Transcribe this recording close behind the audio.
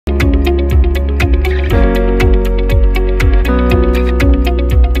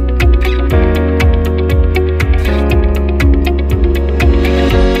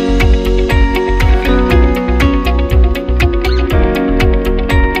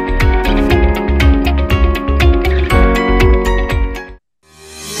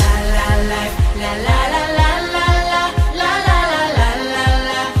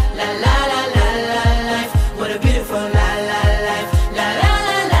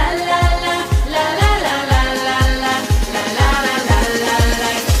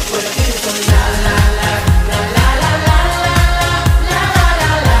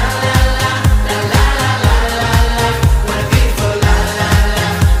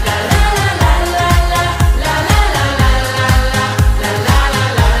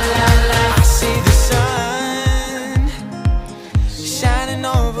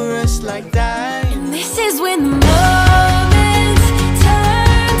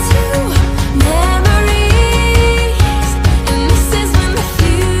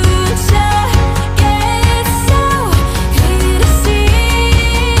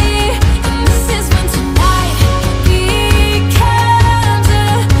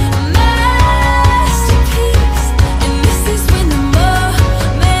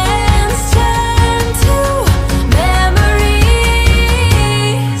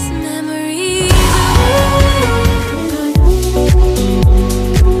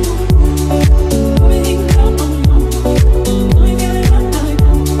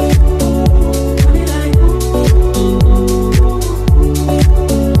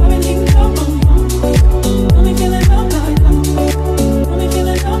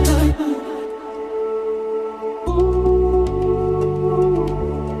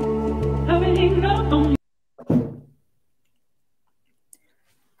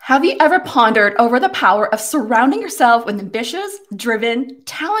Have you ever pondered over the power of surrounding yourself with ambitious, driven,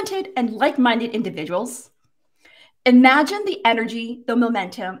 talented, and like-minded individuals? Imagine the energy, the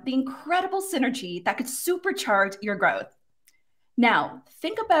momentum, the incredible synergy that could supercharge your growth. Now,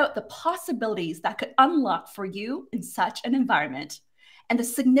 think about the possibilities that could unlock for you in such an environment and the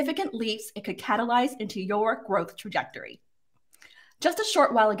significant leaps it could catalyze into your growth trajectory. Just a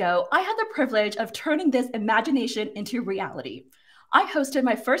short while ago, I had the privilege of turning this imagination into reality. I hosted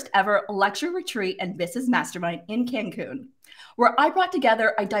my first ever Luxury Retreat and Business Mastermind in Cancun, where I brought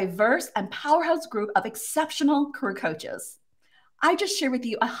together a diverse and powerhouse group of exceptional career coaches. I just shared with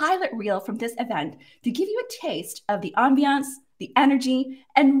you a highlight reel from this event to give you a taste of the ambiance, the energy,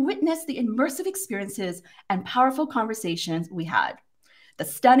 and witness the immersive experiences and powerful conversations we had, the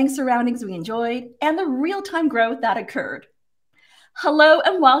stunning surroundings we enjoyed, and the real-time growth that occurred. Hello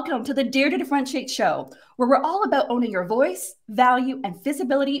and welcome to the Dare to Differentiate show, where we're all about owning your voice, value, and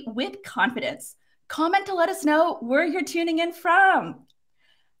visibility with confidence. Comment to let us know where you're tuning in from.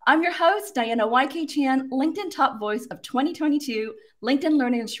 I'm your host, Diana YK Chan, LinkedIn Top Voice of 2022, LinkedIn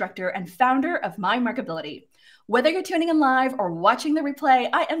Learning Instructor, and founder of My Markability. Whether you're tuning in live or watching the replay,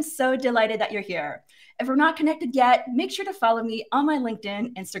 I am so delighted that you're here. If we're not connected yet, make sure to follow me on my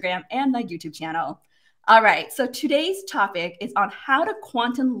LinkedIn, Instagram, and my YouTube channel. All right, so today's topic is on how to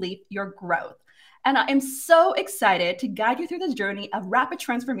quantum leap your growth. And I am so excited to guide you through this journey of rapid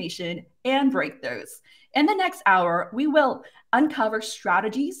transformation and breakthroughs. In the next hour, we will uncover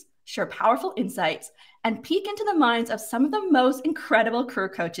strategies, share powerful insights, and peek into the minds of some of the most incredible career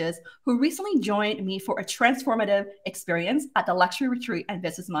coaches who recently joined me for a transformative experience at the Luxury Retreat and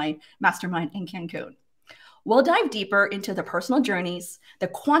Business Mastermind in Cancun. We'll dive deeper into the personal journeys, the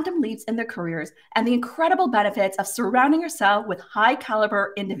quantum leaps in their careers, and the incredible benefits of surrounding yourself with high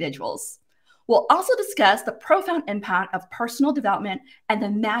caliber individuals. We'll also discuss the profound impact of personal development and the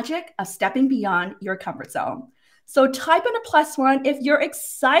magic of stepping beyond your comfort zone. So type in a +1 if you're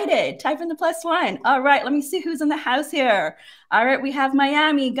excited. Type in the +1. All right, let me see who's in the house here. All right, we have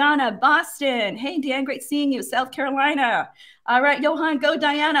Miami, Ghana, Boston. Hey, Dan, great seeing you. South Carolina. All right, Johan, go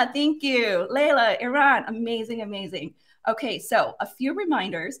Diana. Thank you. Layla, Iran. Amazing, amazing. Okay, so a few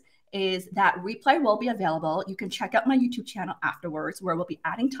reminders is that replay will be available. You can check out my YouTube channel afterwards, where we'll be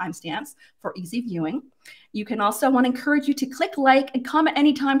adding timestamps for easy viewing. You can also want to encourage you to click like and comment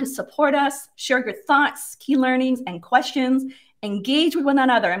anytime to support us, share your thoughts, key learnings, and questions. Engage with one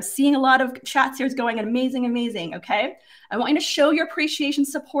another. I'm seeing a lot of chats here going amazing, amazing, okay? I want you to show your appreciation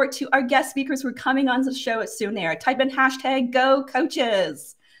support to our guest speakers who are coming on the show soon there. Type in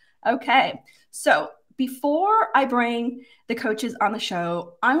 #GoCoaches. Okay, so before I bring the coaches on the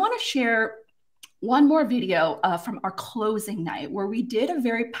show, I want to share one more video from our closing night where we did a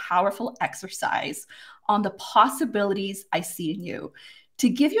very powerful exercise on the possibilities I see in you to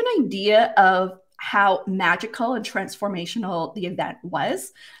give you an idea of how magical and transformational the event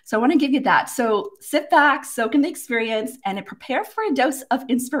was. So I want to give you that. So sit back, soak in the experience, and prepare for a dose of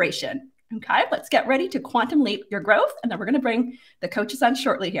inspiration. Okay, let's get ready to quantum leap your growth. And then we're going to bring the coaches on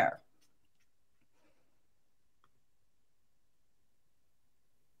shortly here.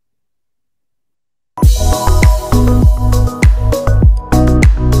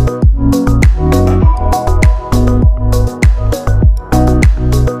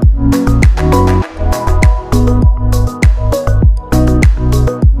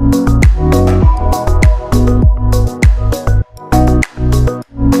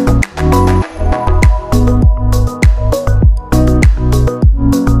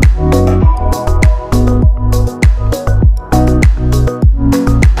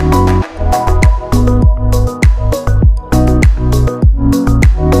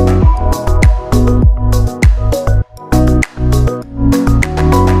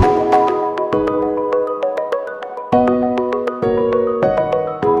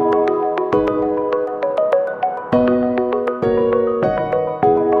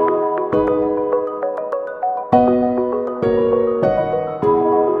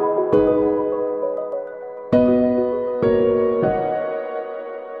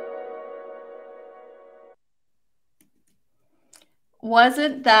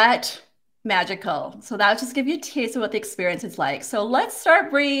 Wasn't that magical? So that'll just give you a taste of what the experience is like. So let's start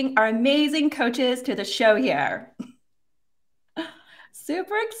bringing our amazing coaches to the show here.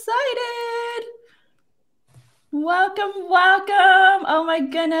 Super excited. Welcome, welcome. Oh my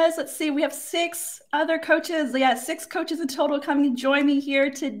goodness. Let's see. We have 6 other coaches. Yeah, 6 coaches in total coming to join me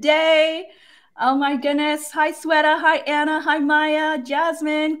here today. Oh my goodness. Hi, Sweta. Hi, Anna. Hi, Maya,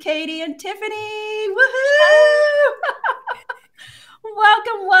 Jasmine, Katie, and Tiffany. Woohoo!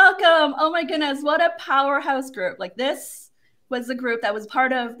 Welcome, welcome. Oh my goodness. What a powerhouse group. Like this was the group that was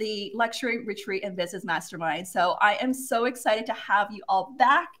part of the Luxury Retreat and Business Mastermind. So I am so excited to have you all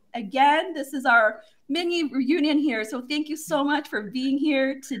back again. This is our mini reunion here. So thank you so much for being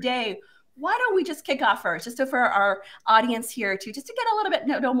here today. Why don't we just kick off first, just for our audience here to just to get a little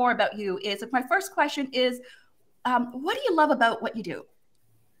bit know more about you. Is my first question is, what do you love about what you do?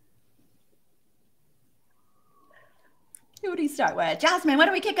 Who do you start with? Jasmine, why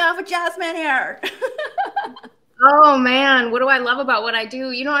don't we kick off with Jasmine here? Oh man, what do I love about what I do?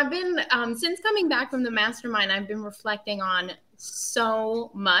 You know, I've been, since coming back from the mastermind, I've been reflecting on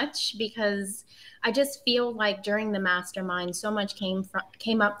so much because I just feel like during the mastermind, so much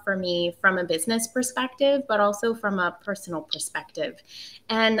came up for me from a business perspective, but also from a personal perspective.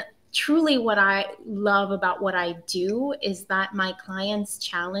 And truly what I love about what I do is that my clients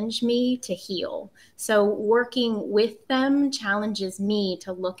challenge me to heal. So working with them challenges me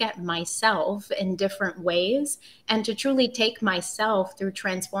to look at myself in different ways and to truly take myself through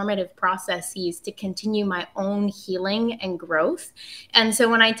transformative processes to continue my own healing and growth. And so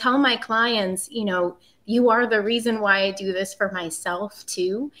when I tell my clients, you know, you are the reason why I do this for myself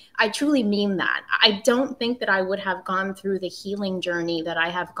too, I truly mean that. I don't think that I would have gone through the healing journey that I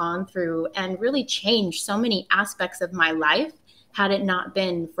have gone through and really changed so many aspects of my life had it not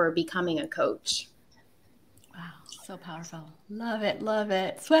been for becoming a coach. Wow, so powerful. Love it, love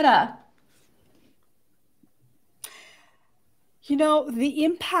it. Sweta. You know, the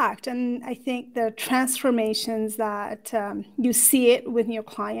impact and I think the transformations that you see it with your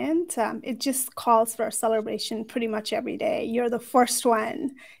client, it just calls for a celebration pretty much every day. You're the first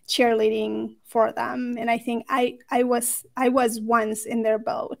one cheerleading for them. And I think I was once in their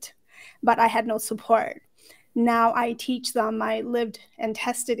boat, but I had no support. Now I teach them my lived and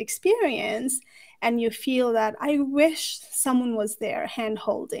tested experience, and you feel that I wish someone was there hand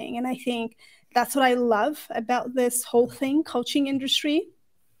holding. And I think that's what I love about this whole thing, coaching industry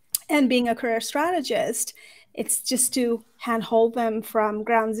and being a career strategist. It's just to handhold them from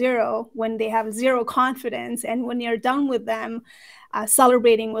ground zero when they have zero confidence. And when you're done with them,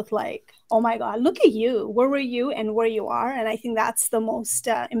 celebrating with like, oh my God, look at you. Where were you and where you are? And I think that's the most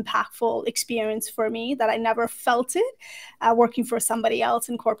impactful experience for me, that I never felt it working for somebody else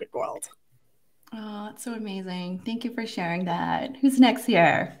in corporate world. Oh, that's so amazing. Thank you for sharing that. Who's next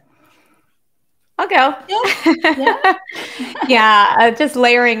here? I'll go. Yeah. Yeah. Just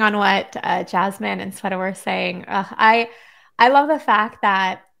layering on what Jasmine and Sweta were saying. I love the fact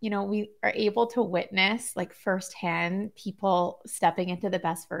that, you know, we are able to witness like firsthand people stepping into the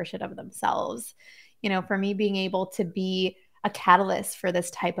best version of themselves. You know, for me, being able to be a catalyst for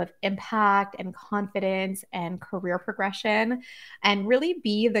this type of impact and confidence and career progression, and really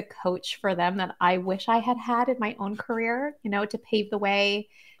be the coach for them that I wish I had had in my own career, you know, to pave the way,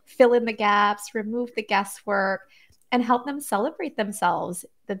 fill in the gaps, remove the guesswork, and help them celebrate themselves,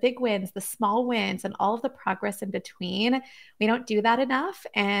 the big wins, the small wins, and all of the progress in between. We don't do that enough.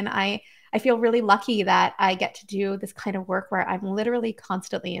 And I feel really lucky that I get to do this kind of work where I'm literally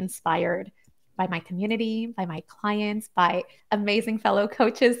constantly inspired by my community, by my clients, by amazing fellow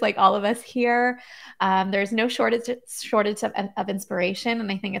coaches like all of us here. There's no shortage of inspiration. And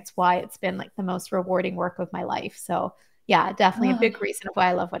I think it's why it's been like the most rewarding work of my life. So yeah, definitely a big reason of why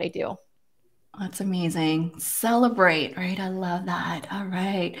I love what I do. That's amazing. Celebrate, right? I love that. All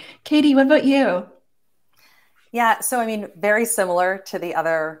right. Katie, what about you? Yeah. So, I mean, very similar to the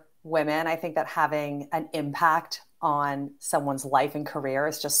other women, I think that having an impact on someone's life and career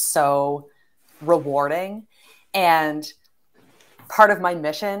is just so rewarding. And part of my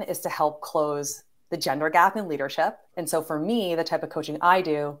mission is to help close the gender gap in leadership. And so for me, the type of coaching I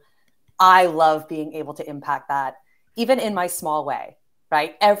do, I love being able to impact that even in my small way,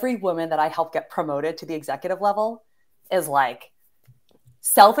 right? Every woman that I help get promoted to the executive level is like,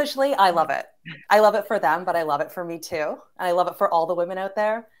 selfishly, I love it. I love it for them, but I love it for me too. And I love it for all the women out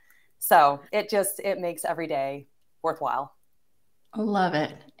there. So it makes every day worthwhile. I love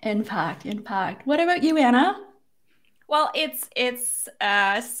it. Impact. What about you, Anna? Well, it's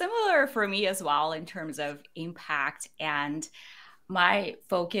similar for me as well in terms of impact. And my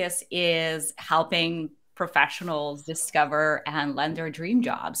focus is helping professionals discover and land their dream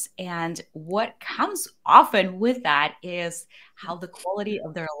jobs. And what comes often with that is how the quality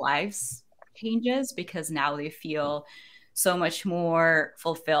of their lives changes, because now they feel so much more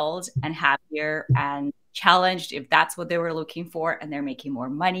fulfilled and happier and challenged, if that's what they were looking for, and they're making more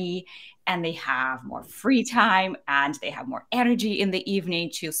money and they have more free time and they have more energy in the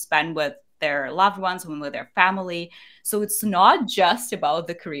evening to spend with their loved ones and with their family. So it's not just about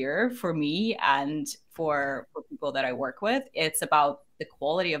the career for me and for people that I work with. It's about the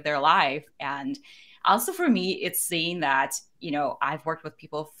quality of their life. And also for me, it's seeing that I've worked with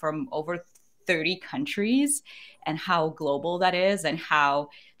people from over 30 countries, and how global that is, and how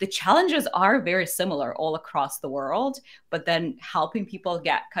the challenges are very similar all across the world, but then helping people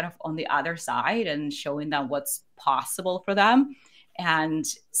get kind of on the other side and showing them what's possible for them. And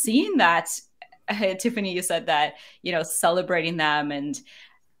seeing that, Tiffany, you said that, celebrating them, and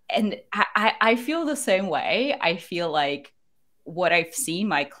I feel the same way. I feel like what I've seen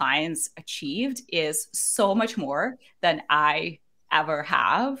my clients achieved is so much more than I ever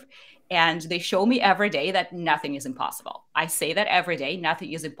have. And they show me every day that nothing is impossible. I say that every day,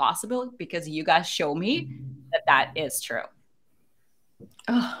 nothing is impossible, because you guys show me that that is true.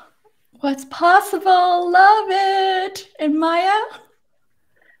 Oh, what's possible? Love it. And Maya?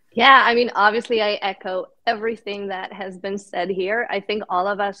 Yeah, I mean, obviously, I echo everything that has been said here. I think all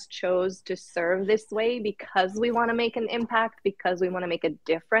of us chose to serve this way because we want to make an impact, because we want to make a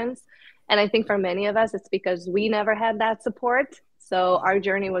difference. And I think for many of us, it's because we never had that support. So our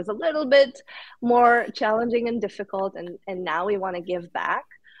journey was a little bit more challenging and difficult, and now we want to give back.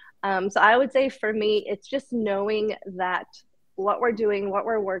 So I would say for me, it's just knowing that what we're doing, what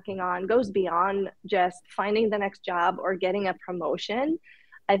we're working on goes beyond just finding the next job or getting a promotion.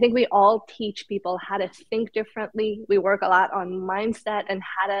 I think we all teach people how to think differently. We work a lot on mindset and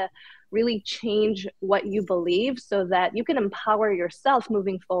how to really change what you believe so that you can empower yourself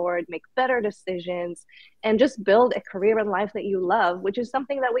moving forward, make better decisions, and just build a career in life that you love, which is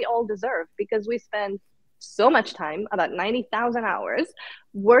something that we all deserve, because we spend so much time, about 90,000 hours,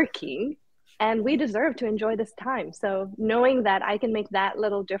 working, and we deserve to enjoy this time. So knowing that I can make that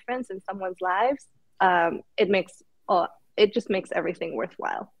little difference in someone's lives, it just makes everything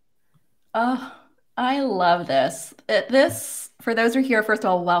worthwhile. Oh, I love this. For those who are here, first of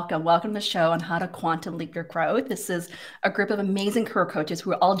all, welcome to the show on how to quantum leap your growth. This is a group of amazing career coaches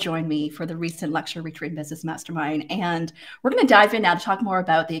who all joined me for the recent Luxury Retreat Business Mastermind. And we're going to dive in now to talk more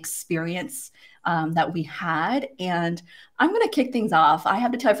about the experience that we had. And I'm going to kick things off. I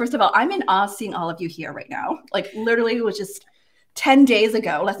have to tell you, first of all, I'm in awe seeing all of you here right now. Like literally it was just 10 days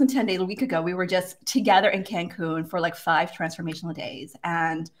ago, less than 10 days, a week ago, we were just together in Cancun for like 5 transformational days.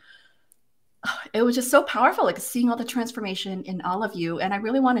 And it was just so powerful, like seeing all the transformation in all of you. And I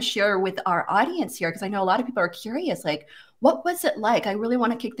really want to share with our audience here, because I know a lot of people are curious, like, what was it like? I really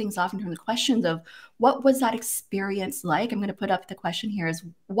want to kick things off in terms of questions of what was that experience like? I'm going to put up the question here is,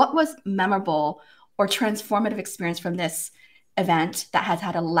 what was memorable or transformative experience from this event that has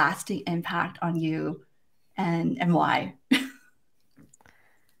had a lasting impact on you, and why?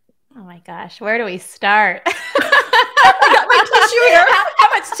 Oh my gosh, where do we start? I got my tissue here. How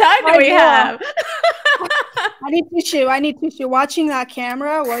much time do we have? I need tissue. Watching that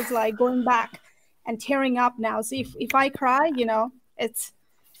camera was like going back and tearing up now. So if I cry, it's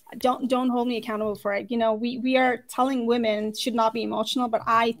don't hold me accountable for it. We are telling women should not be emotional, but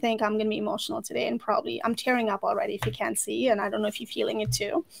I think I'm going to be emotional today, and probably I'm tearing up already if you can't see, and I don't know if you're feeling it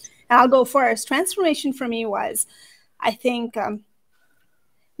too. And I'll go first. Transformation for me was, I think,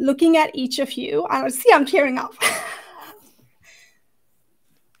 looking at each of you. I'm tearing up.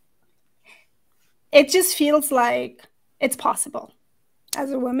 It just feels like it's possible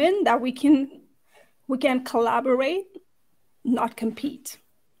as a woman that we can collaborate, not compete,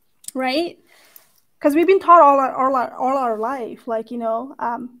 right? Because we've been taught all our life, like,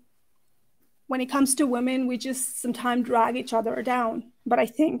 when it comes to women, we just sometimes drag each other down. But I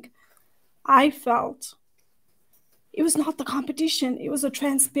think I felt it was not the competition. It was a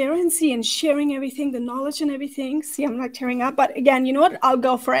transparency and sharing everything, the knowledge and everything. See, I'm like tearing up, but again, you know what? I'll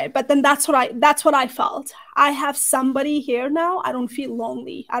go for it. But then that's what I felt. I have somebody here now. I don't feel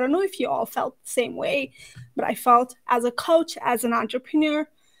lonely. I don't know if you all felt the same way, but I felt as a coach, as an entrepreneur,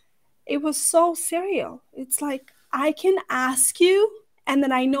 it was so surreal. It's like, I can ask you, and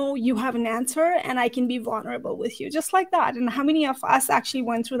then I know you have an answer, and I can be vulnerable with you, just like that. And how many of us actually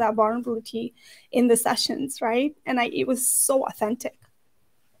went through that vulnerability in the sessions, right? And it was so authentic.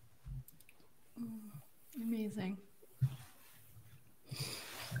 Amazing.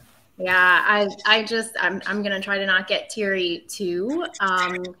 Yeah, I'm gonna try to not get teary too,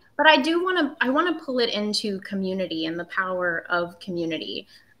 but I want to pull it into community and the power of community.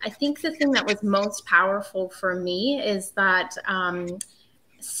 I think the thing that was most powerful for me is that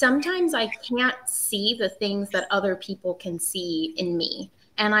sometimes I can't see the things that other people can see in me.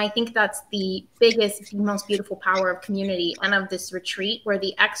 And I think that's the biggest, most beautiful power of community and of this retreat, where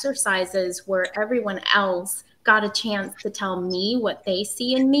the exercises where everyone else got a chance to tell me what they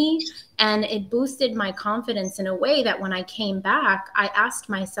see in me. And it boosted my confidence in a way that when I came back, I asked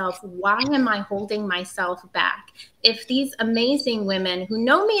myself, why am I holding myself back? if these amazing women who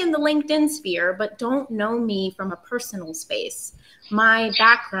know me in the LinkedIn sphere, but don't know me from a personal space, my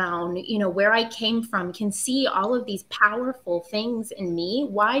background, you know, where I came from, can see all of these powerful things in me,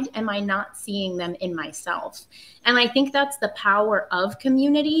 why am I not seeing them in myself? And I think that's the power of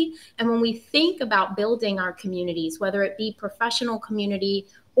community. And when we think about building our communities, whether it be professional community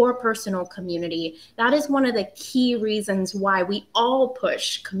or personal community, that is one of the key reasons why we all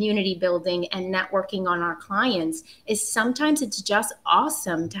push community building and networking on our clients. Is sometimes it's just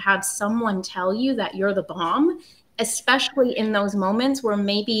awesome to have someone tell you that you're the bomb, especially in those moments where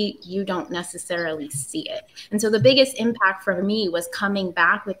maybe you don't necessarily see it. And so the biggest impact for me was coming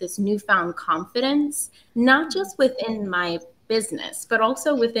back with this newfound confidence, not just within my business, but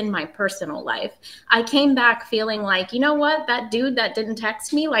also within my personal life. I came back feeling like, you know what, that dude that didn't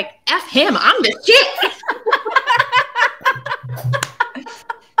text me, like, F him, I'm the shit.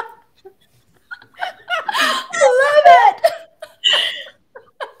 Love it.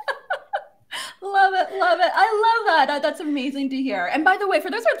 Love it. Love it. I love that. That's amazing to hear. And by the way, for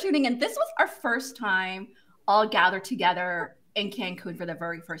those who are tuning in, this was our first time all gathered together in Cancun for the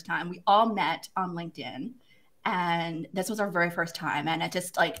very first time. We all met on LinkedIn, and this was our very first time. And it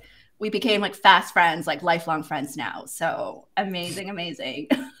just like, we became like fast friends, like lifelong friends now. So amazing, amazing.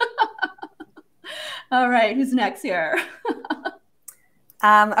 All right. Who's next here?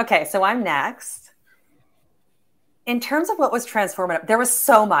 Okay. So I'm next. In terms of what was transformative, there was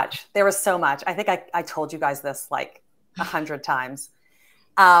so much. There was so much. I think I told you guys this like 100 times.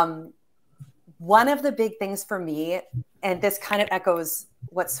 One of the big things for me, and this kind of echoes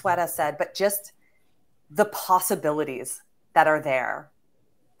what Sweta said, but just the possibilities that are there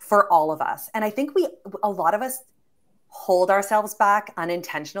for all of us. And I think a lot of us hold ourselves back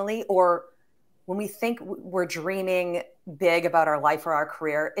unintentionally, or when we think we're dreaming big about our life or our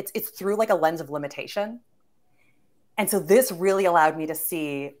career, it's through like a lens of limitation. And so this really allowed me to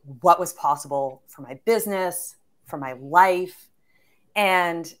see what was possible for my business, for my life.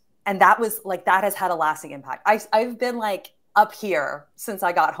 And that was like, that has had a lasting impact. I've been like up here since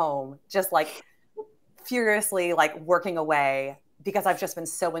I got home, just like furiously like working away, because I've just been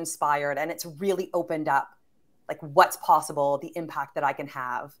so inspired, and it's really opened up like what's possible, the impact that I can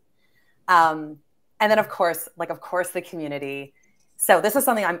have. And then of course the community. So this is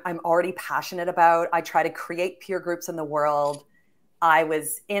something I'm already passionate about. I try to create peer groups in the world. I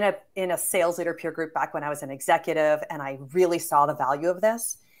was in a sales leader peer group back when I was an executive, and I really saw the value of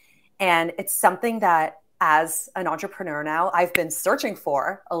this. And it's something that as an entrepreneur now, I've been searching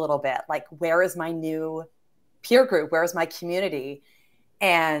for a little bit, like, where is my new peer group? Where is my community?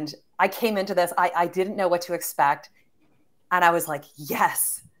 And I came into this, I didn't know what to expect. And I was like,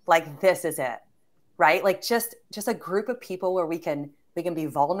 yes, like this is it. Right? Like just a group of people where we can be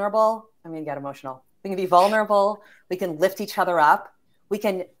vulnerable. I'm going to get emotional. We can be vulnerable. We can lift each other up. We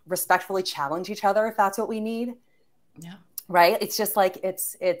can respectfully challenge each other if that's what we need. Yeah. Right? It's just like,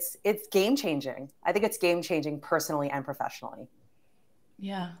 it's game changing. I think it's game changing personally and professionally.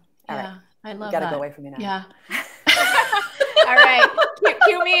 Yeah. All yeah. right. I love you gotta that. go away from me now. Yeah. All right.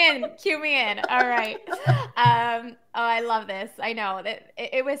 Cue me in. All right. Oh, I love this. I know that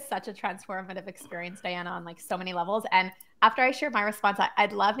it was such a transformative experience, Diana, on like so many levels. And after I share my response,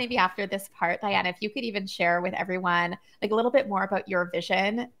 I'd love maybe after this part, Diana, if you could even share with everyone like a little bit more about your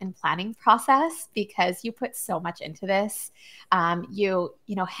vision and planning process, because you put so much into this. You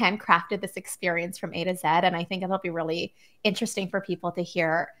handcrafted this experience from A to Z. And I think it'll be really interesting for people to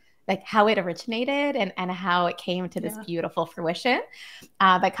hear like how it originated and how it came to this beautiful fruition.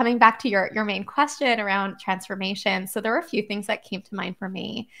 But coming back to your main question around transformation. So there were a few things that came to mind for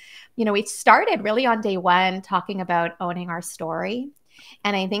me. We started really on day one talking about owning our story.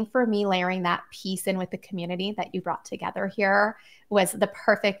 And I think for me, layering that piece in with the community that you brought together here was the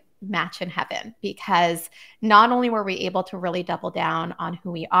perfect match in heaven, because not only were we able to really double down on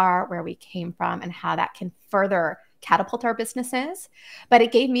who we are, where we came from, and how that can further catapult our businesses, but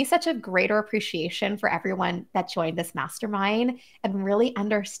it gave me such a greater appreciation for everyone that joined this mastermind and really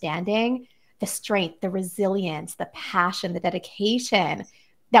understanding the strength, the resilience, the passion, the dedication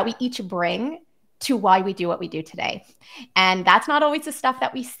that we each bring to why we do what we do today. And that's not always the stuff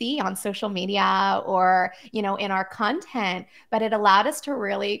that we see on social media or, in our content, but it allowed us to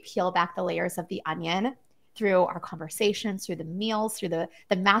really peel back the layers of the onion through our conversations, through the meals, through the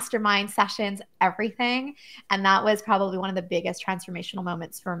mastermind sessions, everything. And that was probably one of the biggest transformational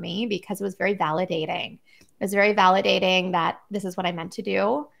moments for me, because it was very validating. It was very validating that this is what I meant to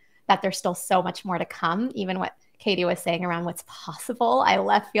do, that there's still so much more to come, even what Katie was saying around what's possible. I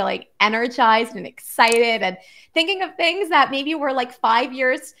left feeling energized and excited and thinking of things that maybe were like 5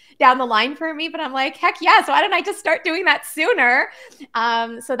 years down the line for me, but I'm like, heck yes, why don't I just start doing that sooner?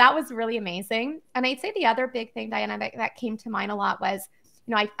 So that was really amazing. And I'd say the other big thing, Diana, that came to mind a lot was,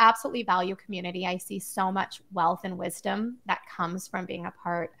 you know, I absolutely value community. I see so much wealth and wisdom that comes from being a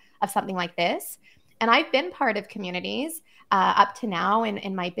part of something like this. And I've been part of communities up to now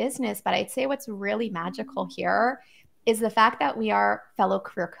in my business, but I'd say what's really magical here is the fact that we are fellow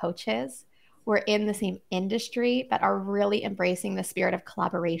career coaches. We're in the same industry, but are really embracing the spirit of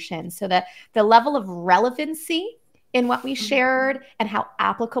collaboration. So the level of relevancy in what we shared and how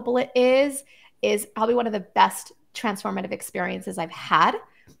applicable it is probably one of the best transformative experiences I've had,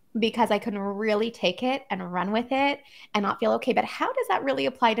 because I can really take it and run with it and not feel, okay, but how does that really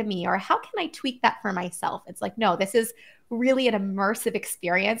apply to me? Or how can I tweak that for myself? It's like, no, this is really an immersive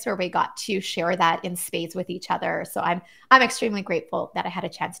experience where we got to share that in spades with each other. So I'm extremely grateful that I had a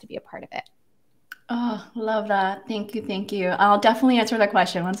chance to be a part of it. Oh, love that. Thank you. Thank you. I'll definitely answer that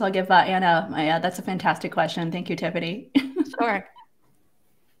question once. I'll give Anna. That's a fantastic question. Thank you, Tiffany. Sure.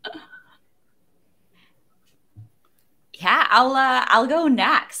 Yeah, I'll go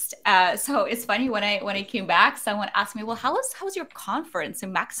next. So it's funny, when I came back, someone asked me, well, how was your conference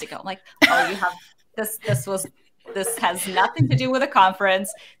in Mexico? I'm like, oh, you have this has nothing to do with a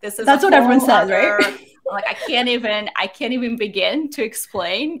conference. That's what everyone says, right? I'm like, I can't even begin to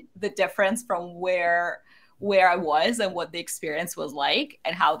explain the difference from where I was and what the experience was like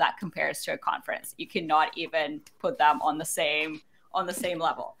and how that compares to a conference. You cannot even put them on the same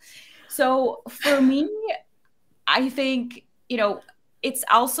level. So for me, I think, you know, it's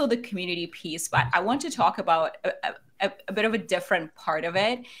also the community piece, but I want to talk about a bit of a different part of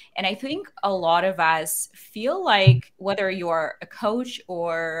it. And I think a lot of us feel like, whether you're a coach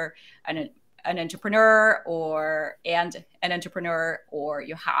or an entrepreneur or an entrepreneur, or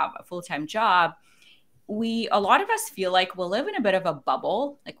you have a full-time job, a lot of us feel like we live in a bit of a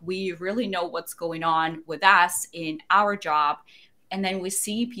bubble. Like, we really know what's going on with us in our job. And then we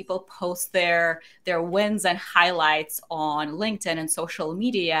see people post their wins and highlights on LinkedIn and social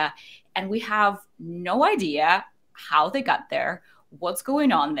media, and we have no idea how they got there, what's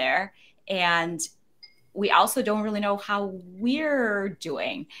going on there. And we also don't really know how we're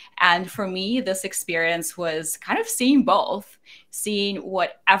doing. And for me, this experience was kind of seeing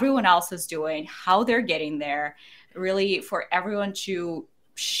what everyone else is doing, how they're getting there, really for everyone to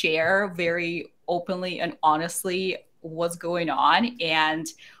share very openly and honestly what's going on. And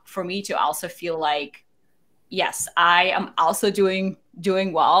for me to also feel like, yes, I am also doing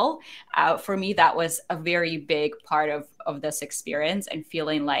well. For me, that was a very big part of this experience, and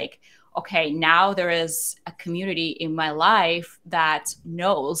feeling like, okay, now there is a community in my life that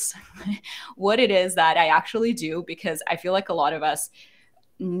knows what it is that I actually do. Because I feel like a lot of us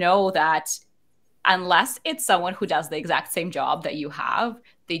know that unless it's someone who does the exact same job that you have,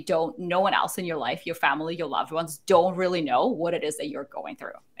 no one else in your life, your family, your loved ones, don't really know what it is that you're going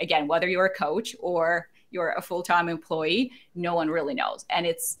through. Again, whether you're a coach or you're a full-time employee, no one really knows. And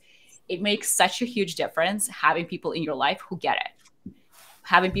it makes such a huge difference having people in your life who get it.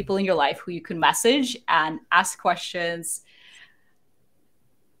 Having people in your life who you can message and ask questions.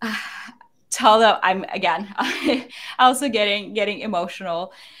 Tell them, I'm also getting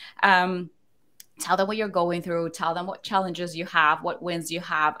emotional. Tell them what you're going through, tell them what challenges you have, what wins you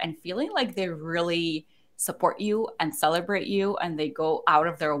have, and feeling like they really support you and celebrate you, and they go out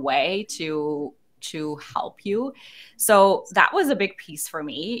of their way to help you. So that was a big piece for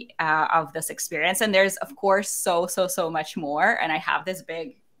me of this experience. And there's, of course, so much more. And I have this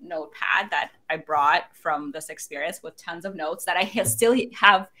big notepad that I brought from this experience with tons of notes that I still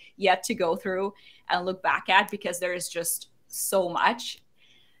have yet to go through and look back at, because there is just so much.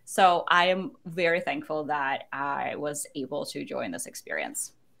 So I am very thankful that I was able to join this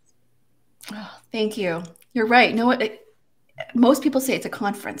experience. Oh, thank you. You're right. You know what? Most people say it's a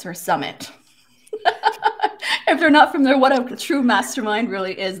conference or a summit. If they're not from there, what a true mastermind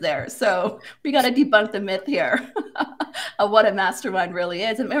really is there. So we got to debunk the myth here of what a mastermind really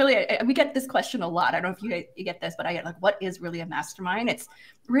is. And really, we get this question a lot. I don't know if you get this, but I get like, what is really a mastermind? It's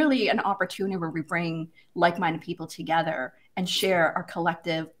really an opportunity where we bring like-minded people together and share our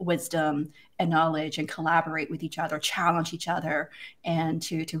collective wisdom and knowledge and collaborate with each other, challenge each other, and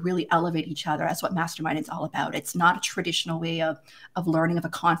to really elevate each other. That's what mastermind is all about. It's not a traditional way of learning of a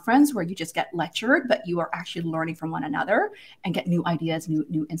conference where you just get lectured, but you are actually learning from one another and get new ideas,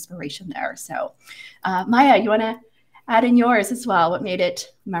 new inspiration there. So Maya, you want to add in yours as well? What made it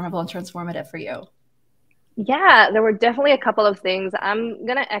memorable and transformative for you? Yeah, there were definitely a couple of things. I'm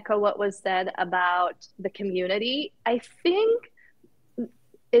going to echo what was said about the community. I think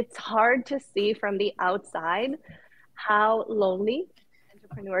it's hard to see from the outside how lonely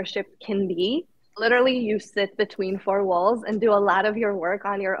entrepreneurship can be. Literally, you sit between four walls and do a lot of your work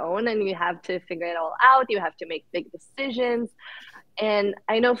on your own, and you have to figure it all out. You have to make big decisions. And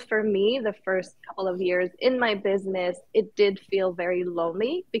I know for me, the first couple of years in my business, it did feel very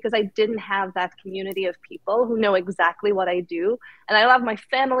lonely because I didn't have that community of people who know exactly what I do. And I love my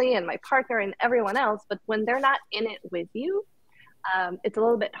family and my partner and everyone else, but when they're not in it with you, it's a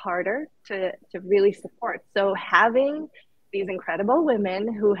little bit harder to really support. So having these incredible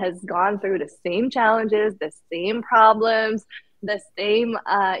women who has gone through the same challenges, the same problems, the same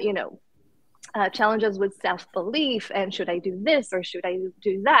challenges with self-belief, and should I do this or should I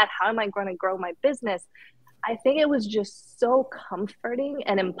do that? How am I going to grow my business? I think it was just so comforting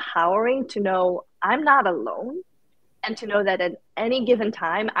and empowering to know I'm not alone, and to know that at any given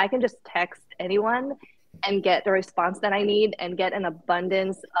time I can just text anyone and get the response that I need and get an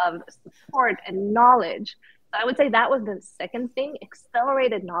abundance of support and knowledge. So I would say that was the second thing,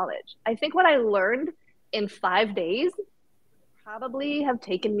 accelerated knowledge. I think what I learned in 5 days probably have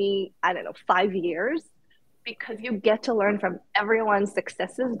taken me, I don't know, 5 years, because you get to learn from everyone's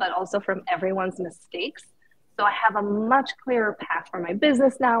successes, but also from everyone's mistakes. So I have a much clearer path for my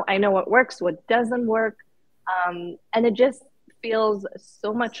business now. I know what works, what doesn't work. And it just feels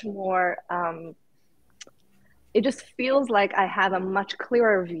so much more, it just feels like I have a much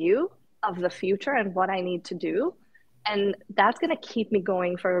clearer view of the future and what I need to do. And that's going to keep me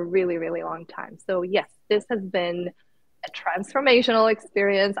going for a really, really long time. So yes, this has been a transformational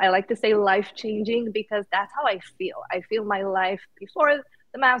experience. I like to say life-changing because that's how I feel. I feel my life before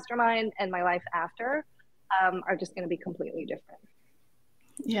the mastermind and my life after are just going to be completely different.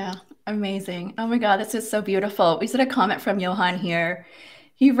 Yeah, amazing. Oh my God, this is so beautiful. We said a comment from Johan here.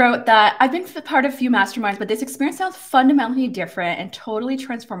 He wrote that I've been part of a few masterminds, but this experience sounds fundamentally different and totally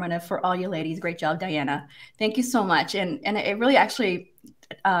transformative for all you ladies. Great job, Diana. Thank you so much. And it really actually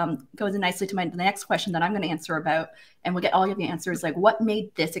goes in nicely to the next question that I'm going to answer about, and we'll get all of the answers, like what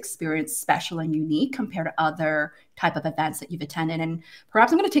made this experience special and unique compared to other type of events that you've attended. And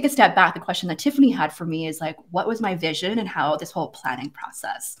perhaps I'm going to take a step back. The question that Tiffany had for me is like, what was my vision and how this whole planning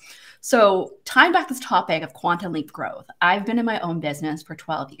process? So tying back this topic of quantum leap growth, I've been in my own business for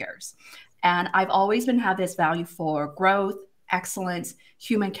 12 years, and I've always been had this value for growth, excellence,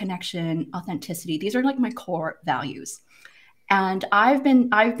 human connection, authenticity. These are like my core values. And I've been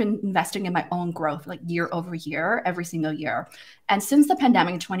investing in my own growth like year over year, every single year. And since the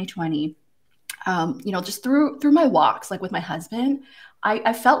pandemic in 2020, just through my walks, like with my husband,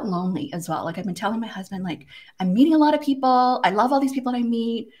 I felt lonely as well. Like I've been telling my husband, like I'm meeting a lot of people. I love all these people that I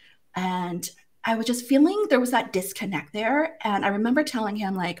meet. And I was just feeling there was that disconnect there. And I remember telling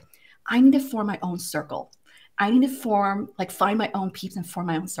him, like, I need to form my own circle. I need to find my own peeps and form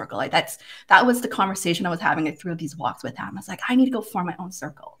my own circle. Like that was the conversation I was having through these walks with him. I was like, I need to go form my own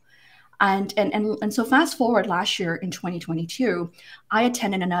circle. And so fast forward last year in 2022, I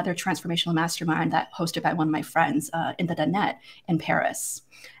attended another transformational mastermind that hosted by one of my friends in the Danette in Paris.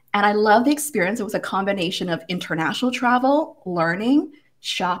 And I love the experience. It was a combination of international travel, learning,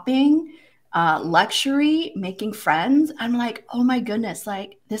 shopping, luxury, making friends. I'm like, oh my goodness,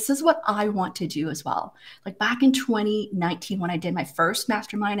 like this is what I want to do as well. Like back in 2019, when I did my first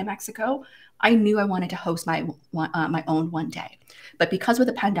mastermind in Mexico, I knew I wanted to host my own one day. But because of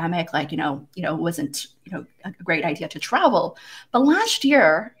the pandemic, like, it wasn't, a great idea to travel. But last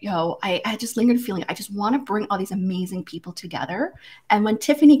year, I just lingered feeling, I just want to bring all these amazing people together. And when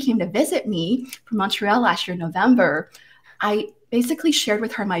Tiffany came to visit me from Montreal last year in November, I basically shared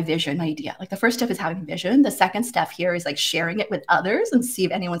with her my vision, my idea. Like the first step is having vision. The second step here is like sharing it with others and see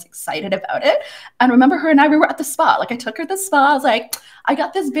if anyone's excited about it. And remember, her and I, we were at the spa. Like I took her to the spa. I was like, I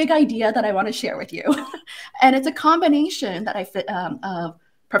got this big idea that I want to share with you. And it's a combination that I fit of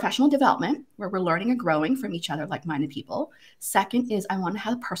professional development, where we're learning and growing from each other, like-minded people. Second is I want to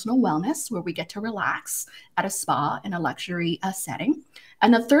have personal wellness, where we get to relax at a spa in a luxury setting.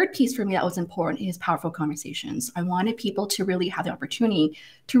 And the third piece for me that was important is powerful conversations. I wanted people to really have the opportunity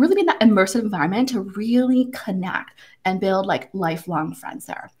to really be in that immersive environment, to really connect and build like lifelong friends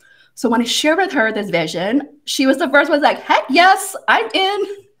there. So when I shared with her this vision, she was the first one like, heck yes, I'm in.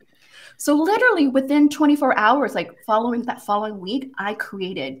 So literally within 24 hours, like following week, I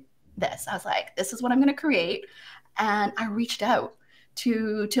created this. I was like, this is what I'm going to create. And I reached out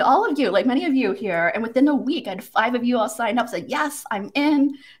to all of you, like many of you here. And within a week, I had 5 of you all signed up, said, yes, I'm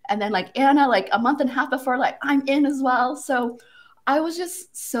in. And then like Anna, like a month and a half before, like I'm in as well. So I was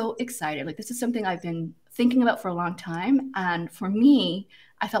just so excited. Like this is something I've been thinking about for a long time. And for me,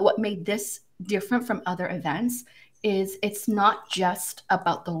 I felt what made this different from other events is it's not just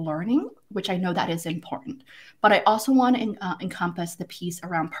about the learning, which I know that is important, but I also want to encompass the piece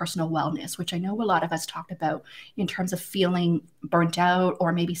around personal wellness, which I know a lot of us talked about in terms of feeling burnt out,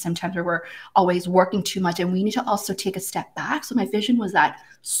 or maybe sometimes we're always working too much and we need to also take a step back. So my vision was that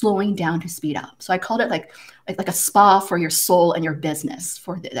slowing down to speed up. So I called it like a spa for your soul and your business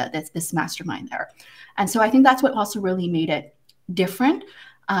for this mastermind there. And so I think that's what also really made it different.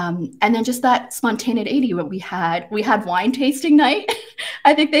 And then just that spontaneity, what we had wine tasting night.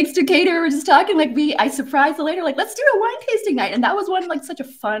 I think thanks to Katie, we were just talking, like I surprised the lady, like, let's do a wine tasting night. And that was one, like, such a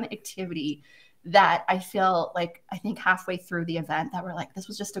fun activity that I feel like, I think halfway through the event that we're like, this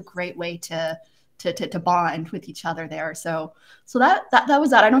was just a great way to bond with each other there. So that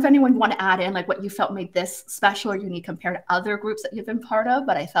was that. I don't know if anyone want to add in like what you felt made this special or unique compared to other groups that you've been part of,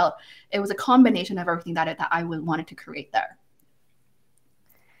 but I felt it was a combination of everything that I wanted to create there.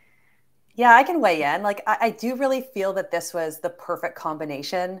 Yeah, I can weigh in. Like, I do really feel that this was the perfect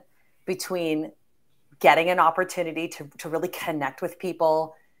combination between getting an opportunity to really connect with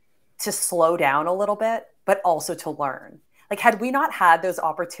people, to slow down a little bit, but also to learn. Like, had we not had those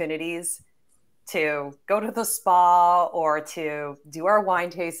opportunities to go to the spa or to do our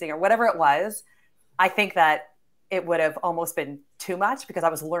wine tasting or whatever it was, I think that it would have almost been too much, because I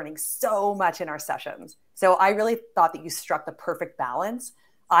was learning so much in our sessions. So I really thought that you struck the perfect balance.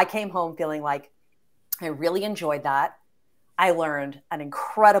 I came home feeling like I really enjoyed that. I learned an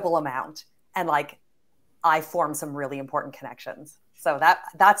incredible amount, and like I formed some really important connections. So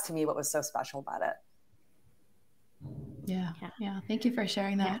that's to me what was so special about it. Yeah. Thank you for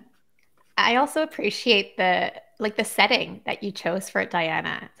sharing that. Yeah. I also appreciate the setting that you chose for it,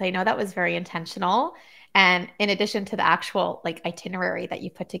 Diana. So I know that was very intentional. And in addition to the actual like itinerary that you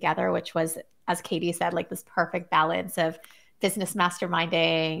put together, which was, as Katie said, like this perfect balance of business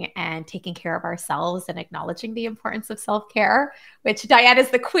masterminding and taking care of ourselves and acknowledging the importance of self-care, which Diane is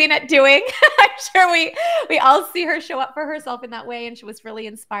the queen at doing. I'm sure we all see her show up for herself in that way. And she was really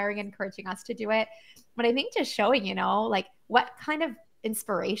inspiring and encouraging us to do it. But I think just showing, like what kind of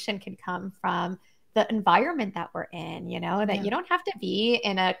inspiration can come from the environment that we're in, that you don't have to be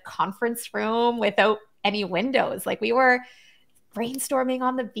in a conference room without any windows. Like, we were brainstorming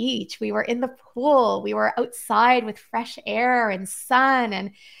on the beach. We were in the pool. We were outside with fresh air and sun,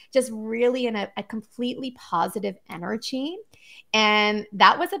 and just really in a completely positive energy. And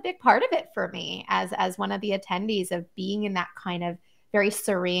that was a big part of it for me as one of the attendees, of being in that kind of very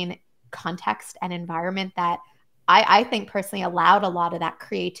serene context and environment that I think personally allowed a lot of that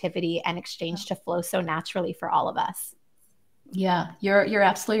creativity and exchange to flow so naturally for all of us. Yeah, you're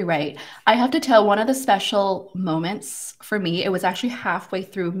absolutely right. I have to tell, one of the special moments for me, it was actually halfway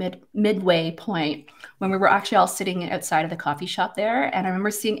through midway point when we were actually all sitting outside of the coffee shop there. And I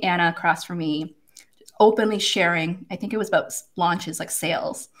remember seeing Anna across from me openly sharing, I think it was about launches, like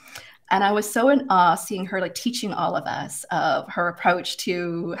sales. And I was so in awe seeing her like teaching all of us of her approach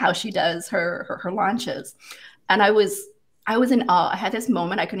to how she does her launches. And I was in awe. I had this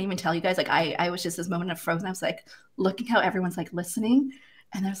moment, I couldn't even tell you guys, like I was just this moment of frozen. I was like looking how everyone's like listening.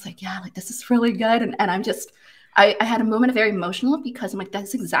 And I was like, yeah, like this is really good. And I'm just, I had a moment of very emotional, because I'm like,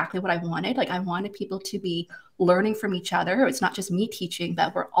 that's exactly what I wanted. Like, I wanted people to be learning from each other. It's not just me teaching,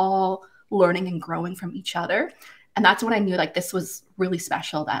 but we're all learning and growing from each other. And that's when I knew like this was really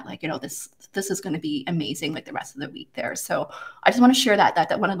special, that like, this is going to be amazing, like the rest of the week there. So I just want to share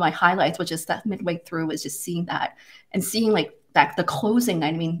that one of my highlights, which is that midway through, was just seeing that and seeing like that the closing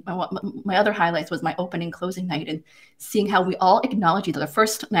night. I mean, my other highlights was my opening closing night, and seeing how we all acknowledge each other.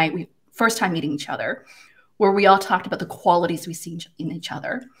 First time meeting each other, where we all talked about the qualities we see in each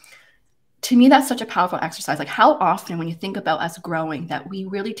other. To me, that's such a powerful exercise. Like, how often when you think about us growing, that we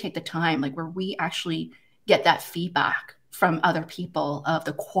really take the time, like where we actually get that feedback from other people of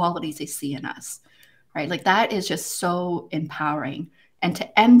the qualities they see in us, right? Like, that is just so empowering. And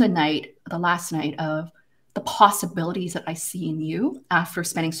to end the last night of the possibilities that I see in you after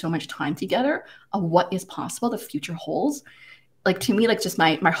spending so much time together, of what is possible, the future holds, like, to me, like just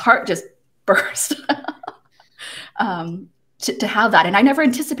my heart just burst to have that. And I never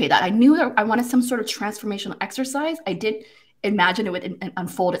anticipated that. I knew that I wanted some sort of transformational exercise. I did imagine it would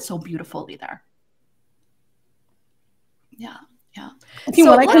unfold it so beautifully there. Yeah. So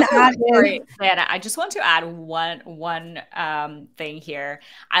what I can add is, Diana, I just want to add one thing here.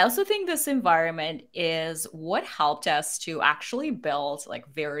 I also think this environment is what helped us to actually build like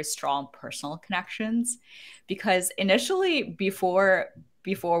very strong personal connections, because initially before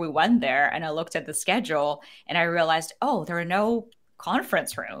we went there and I looked at the schedule and I realized, oh, there are no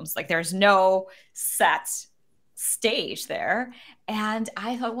conference rooms. Like there's no set stage there. And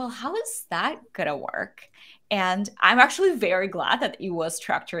I thought, well, how is that going to work? And I'm actually very glad that it was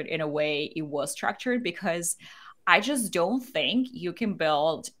structured in a way it was structured, because I just don't think you can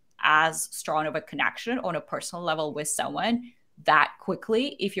build as strong of a connection on a personal level with someone that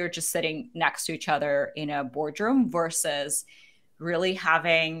quickly if you're just sitting next to each other in a boardroom versus really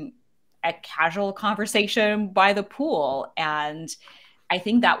having a casual conversation by the pool. And I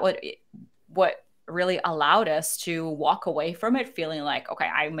think that what really allowed us to walk away from it feeling like, okay,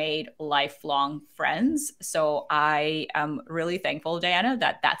 I made lifelong friends. So I am really thankful, Diana,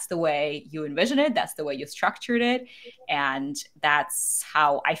 that that's the way you envisioned it. That's the way you structured it. And that's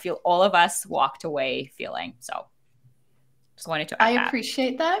how I feel all of us walked away feeling. So just wanted to add that.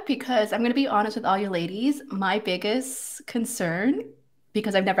 Appreciate that, because I'm going to be honest with all you ladies. My biggest concern,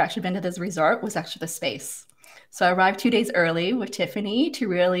 because I've never actually been to this resort, was actually the space. So I arrived 2 days early with Tiffany to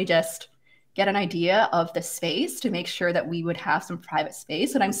really just get an idea of the space to make sure that we would have some private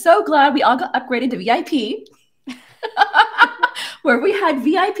space. And I'm so glad we all got upgraded to VIP, where we had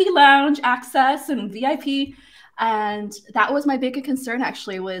VIP lounge access and VIP. And that was my biggest concern,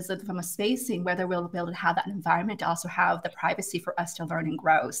 actually, was from a spacing, whether we'll be able to have that environment to also have the privacy for us to learn and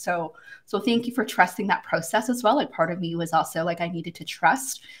grow. So thank you for trusting that process as well. Like part of me was also like, I needed to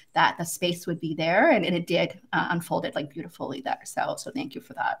trust that the space would be there, and it did unfold it like beautifully there. So thank you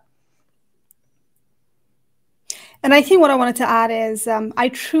for that. And I think what I wanted to add is I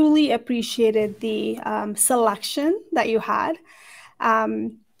truly appreciated the selection that you had.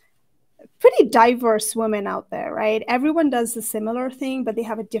 Pretty diverse women out there, right? Everyone does a similar thing, but they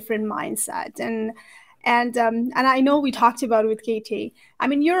have a different mindset. And I know we talked about it with Katie. I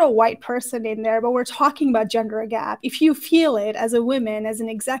mean, you're a white person in there, but we're talking about gender gap. If you feel it as a woman, as an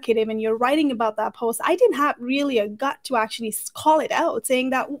executive, and you're writing about that post, I didn't have really a gut to actually call it out, saying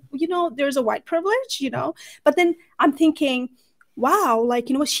that, you know, there's a white privilege, you know. But then I'm thinking, wow, like,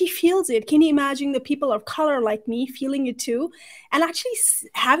 you know, she feels it. Can you imagine the people of color like me feeling it too? And actually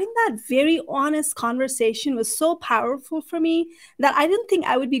having that very honest conversation was so powerful for me that I didn't think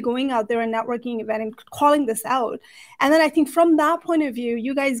I would be going out there a networking event and calling this out. And then I think from that point of view,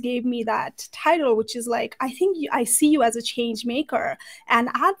 you guys gave me that title, which is like, I think I see you as a change maker and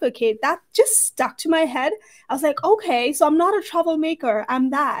advocate. That just stuck to my head. I was like, okay, so I'm not a troublemaker, I'm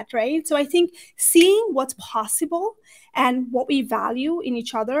that, right? So I think seeing what's possible and what we value in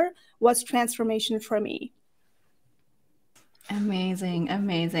each other was transformation for me. Amazing,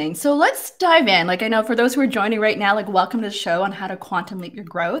 amazing. So let's dive in. Like, I know for those who are joining right now, like, welcome to the show on how to quantum leap your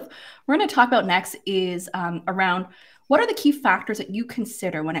growth. We're going to talk about next is around what are the key factors that you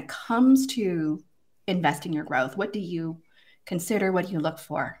consider when it comes to investing your growth? What do you consider? What do you look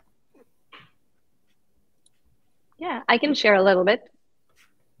for? Yeah, I can share a little bit.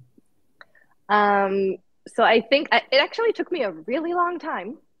 So I think it actually took me a really long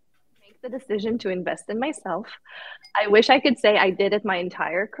time to make the decision to invest in myself. I wish I could say I did it my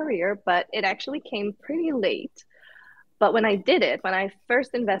entire career, but it actually came pretty late. But when I did it, when I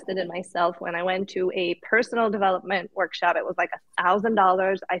first invested in myself, when I went to a personal development workshop, it was like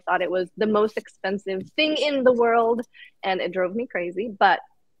 $1,000. I thought it was the most expensive thing in the world, and it drove me crazy. But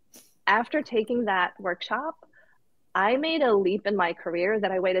after taking that workshop, I made a leap in my career that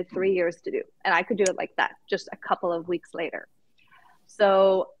I waited 3 years to do. And I could do it like that, just a couple of weeks later.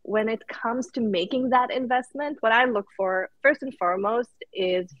 So when it comes to making that investment, what I look for first and foremost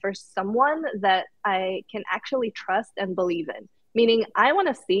is for someone that I can actually trust and believe in. Meaning I want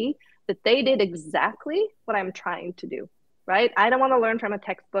to see that they did exactly what I'm trying to do, right? I don't want to learn from a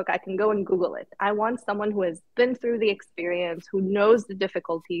textbook. I can go and Google it. I want someone who has been through the experience, who knows the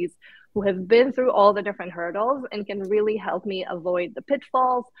difficulties, who have been through all the different hurdles and can really help me avoid the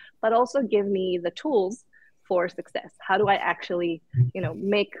pitfalls, but also give me the tools for success. How do I actually,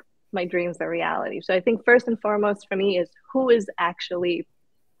 make my dreams a reality? So I think first and foremost for me is who is actually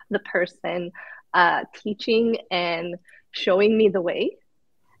the person teaching and showing me the way.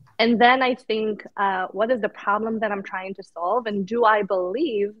 And then I think, what is the problem that I'm trying to solve? And do I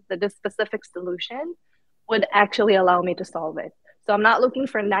believe that this specific solution would actually allow me to solve it? So I'm not looking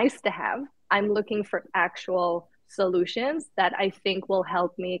for nice to have. I'm looking for actual solutions that I think will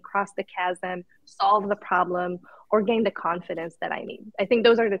help me cross the chasm, solve the problem, or gain the confidence that I need. I think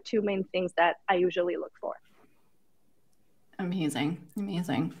those are the two main things that I usually look for. Amazing,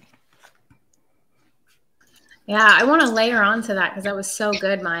 amazing. Yeah, I want to layer onto that because that was so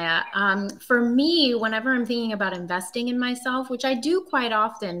good, Maya. For me, whenever I'm thinking about investing in myself, which I do quite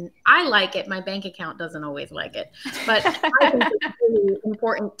often, I like it. My bank account doesn't always like it, but I think it's really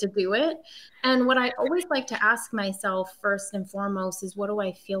important to do it. And what I always like to ask myself first and foremost is, what do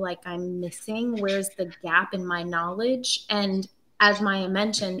I feel like I'm missing? Where's the gap in my knowledge? And as Maya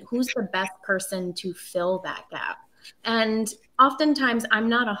mentioned, who's the best person to fill that gap? And oftentimes I'm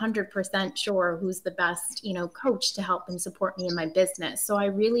not 100% sure who's the best, coach to help and support me in my business. So I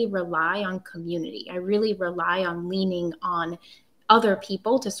really rely on community. I really rely on leaning on other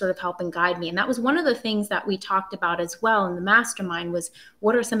people to sort of help and guide me. And that was one of the things that we talked about as well in the mastermind was,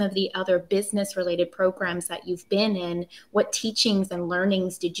 what are some of the other business related programs that you've been in? What teachings and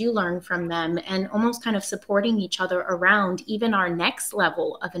learnings did you learn from them? And almost kind of supporting each other around even our next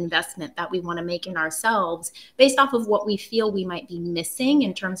level of investment that we want to make in ourselves based off of what we feel we might be missing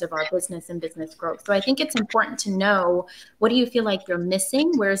in terms of our business and business growth. So I think it's important to know, what do you feel like you're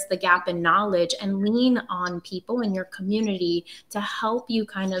missing? Where's the gap in knowledge? And lean on people in your community to help you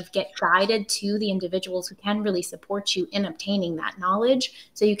kind of get guided to the individuals who can really support you in obtaining that knowledge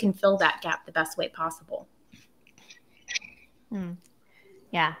so you can fill that gap the best way possible.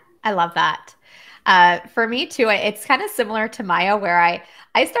 Yeah, I love that. For me too, it's kind of similar to Maya, where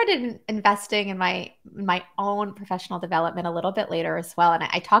I started investing in my own professional development a little bit later as well. And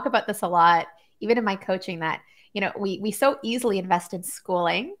I talk about this a lot, even in my coaching, that, we so easily invest in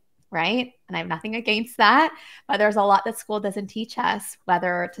schooling, right? And I have nothing against that, but there's a lot that school doesn't teach us,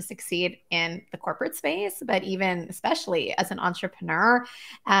 whether to succeed in the corporate space, but even especially as an entrepreneur.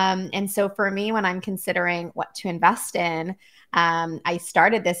 And so for me, when I'm considering what to invest in, I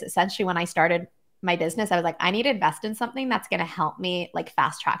started this essentially when I started my business. I was like, I need to invest in something that's going to help me like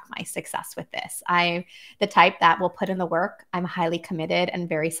fast track my success with this. I'm the type that will put in the work. I'm highly committed and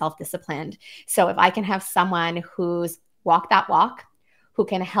very self-disciplined. So if I can have someone who's walked that walk, who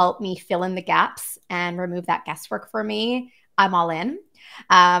can help me fill in the gaps and remove that guesswork for me, I'm all in.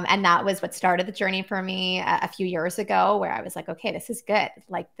 And that was what started the journey for me a few years ago, where I was like, okay, this is good.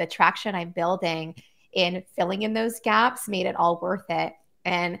 Like the traction I'm building in filling in those gaps made it all worth it.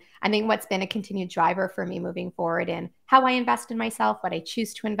 And I think what's been a continued driver for me moving forward in how I invest in myself, what I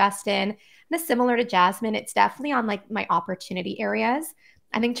choose to invest in, and it's similar to Jasmine, it's definitely on like my opportunity areas.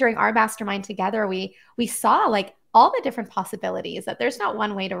 I think during our mastermind together, we saw like all the different possibilities, that there's not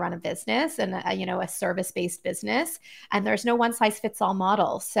one way to run a business and a service-based business, and there's no one size fits all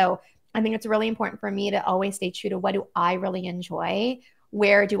model. So I think it's really important for me to always stay true to, what do I really enjoy?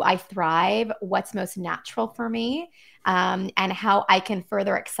 Where do I thrive? What's most natural for me? And how I can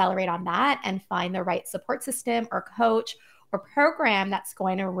further accelerate on that and find the right support system or coach or program that's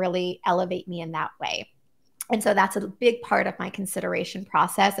going to really elevate me in that way. And so that's a big part of my consideration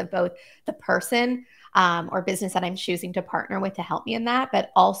process of both the person or business that I'm choosing to partner with to help me in that,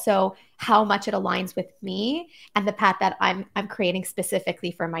 but also how much it aligns with me and the path that I'm creating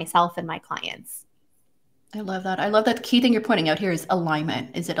specifically for myself and my clients. I love that. I love that. The key thing you're pointing out here is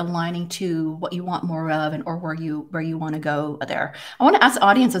alignment. Is it aligning to what you want more of, and or where you want to go there? I want to ask the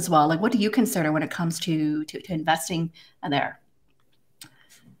audience as well, like, what do you consider when it comes to investing there?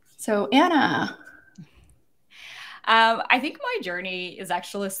 So Anna. I think my journey is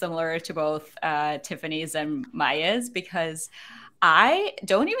actually similar to both Tiffany's and Maya's, because I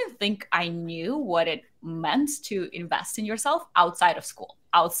don't even think I knew what it meant to invest in yourself outside of school,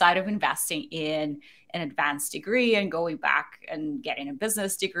 outside of investing in an advanced degree and going back and getting a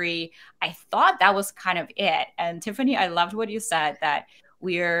business degree. I thought that was kind of it. And Tiffany, I loved what you said, that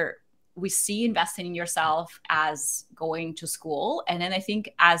we see investing in yourself as going to school. And then I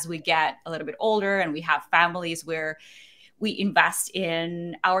think as we get a little bit older and we have families where we invest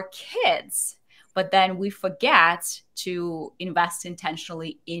in our kids, but then we forget to invest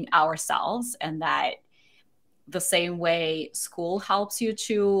intentionally in ourselves, and that the same way school helps you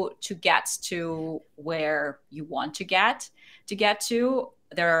to get to where you want to get to,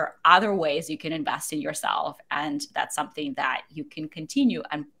 there are other ways you can invest in yourself. And that's something that you can continue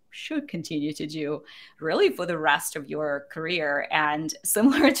and should continue to do really for the rest of your career. And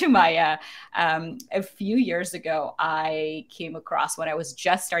similar to Maya, a few years ago, I came across, when I was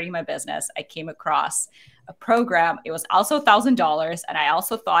just starting my business, I came across a program. It was also $1,000. And I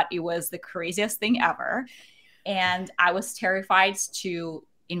also thought it was the craziest thing ever. And I was terrified to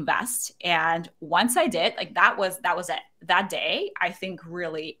invest. And once I did, like that was it. That day, I think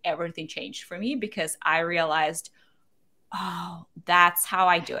really everything changed for me, because I realized, oh, that's how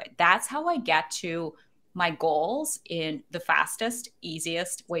I do it. That's how I get to my goals in the fastest,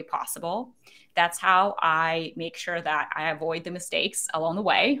 easiest way possible. That's how I make sure that I avoid the mistakes along the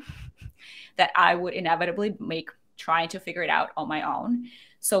way. that I would inevitably make trying to figure it out on my own.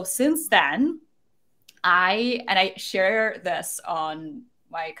 So since then, I share this on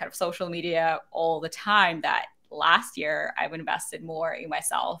my kind of social media all the time, that last year I've invested more in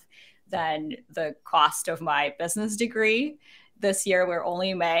myself than the cost of my business degree. This year we're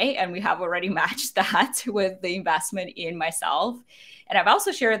only May, and we have already matched that with the investment in myself. And I've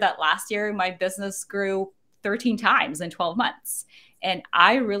also shared that last year my business grew 13 times in 12 months. And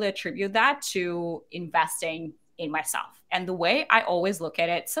I really attribute that to investing in myself. And the way I always look at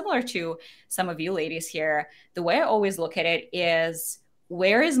it, similar to some of you ladies here, the way I always look at it is,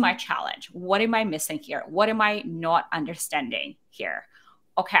 where is my challenge? What am I missing here? What am I not understanding here?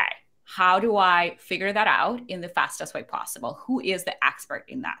 Okay, how do I figure that out in the fastest way possible? Who is the expert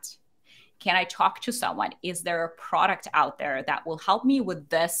in that? Can I talk to someone? Is there a product out there that will help me with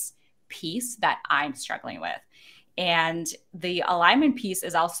this piece that I'm struggling with? And the alignment piece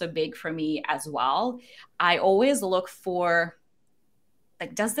is also big for me as well. I always look for,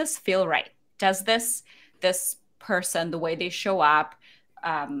 like, does this feel right? Does this person, the way they show up,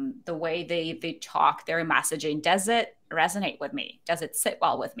 the way they talk, their messaging, does it resonate with me? Does it sit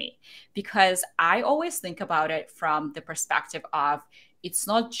well with me? Because I always think about it from the perspective of, it's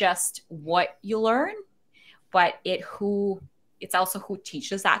not just what you learn, but it's also who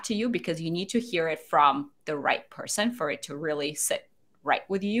teaches that to you, because you need to hear it from the right person for it to really sit right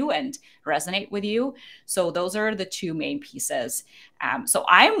with you and resonate with you. So those are the two main pieces. So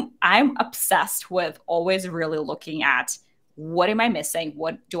I'm obsessed with always really looking at, what am I missing?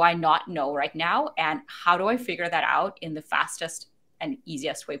 What do I not know right now? And how do I figure that out in the fastest and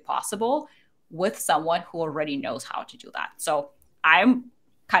easiest way possible with someone who already knows how to do that? So I'm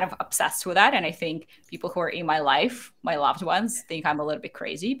kind of obsessed with that. And I think people who are in my life, my loved ones, think I'm a little bit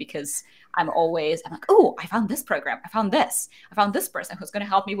crazy, because I'm like, oh, I found this program. I found this person who's going to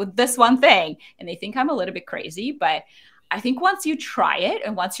help me with this one thing. And they think I'm a little bit crazy. But I think once you try it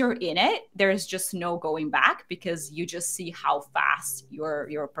and once you're in it, there's just no going back, because you just see how fast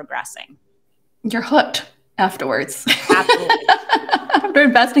you're progressing. You're hooked afterwards. Absolutely. After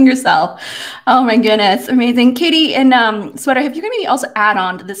investing yourself. Oh my goodness. Amazing. Katie and Sweater, if you can maybe also add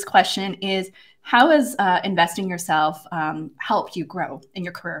on to this question, is how has investing yourself helped you grow in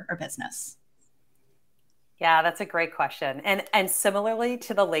your career or business? Yeah, that's a great question. And similarly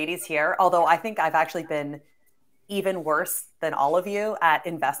to the ladies here, although I think I've actually been even worse than all of you at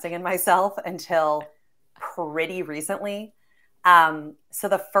investing in myself until pretty recently. So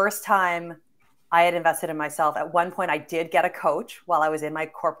the first time I had invested in myself, at one point I did get a coach while I was in my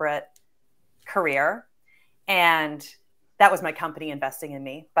corporate career. And that was my company investing in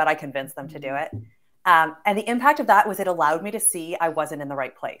me, but I convinced them to do it. And the impact of that was it allowed me to see I wasn't in the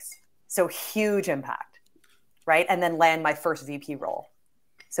right place. So huge impact, right? And then land my first VP role.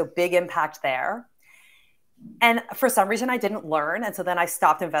 So big impact there. And for some reason I didn't learn. And so then I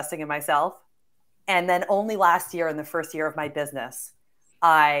stopped investing in myself. And then only last year, in the first year of my business,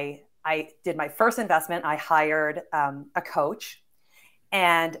 I did my first investment. I hired a coach,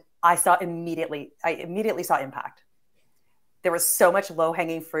 and I immediately saw impact. There was so much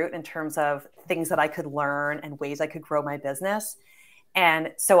low-hanging fruit in terms of things that I could learn and ways I could grow my business.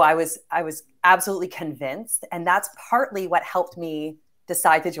 And so I was absolutely convinced. And that's partly what helped me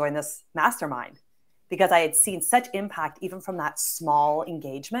decide to join this mastermind, because I had seen such impact even from that small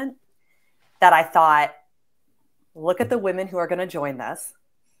engagement that I thought, look at the women who are going to join this.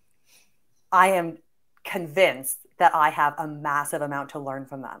 I am convinced that I have a massive amount to learn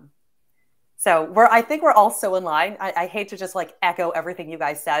from them. So I think we're all so in line. I hate to just like echo everything you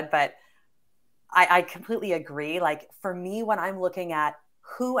guys said, but I completely agree. Like for me, when I'm looking at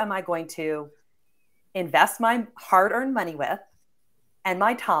who am I going to invest my hard-earned money with and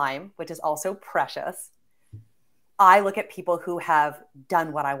my time, which is also precious, I look at people who have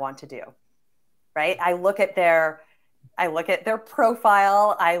done what I want to do, right? I look at their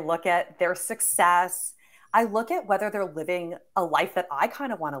profile. I look at their success. I look at whether they're living a life that I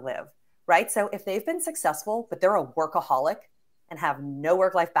kind of want to live, right? So if they've been successful, but they're a workaholic and have no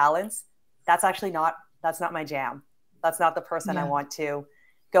work-life balance, that's not my jam. That's not the person I want to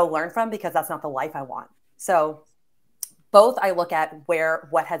go learn from, because that's not the life I want. So both I look at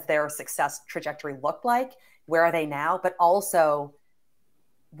what has their success trajectory looked like, where are they now, but also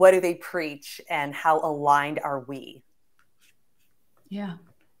what do they preach and how aligned are we? Yeah.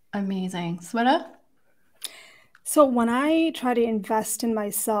 Amazing. Sweta? So when I try to invest in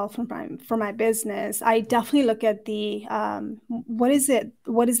myself for my business, I definitely look at the what is it?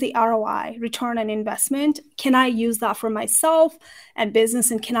 What is the ROI, return on investment? Can I use that for myself and business,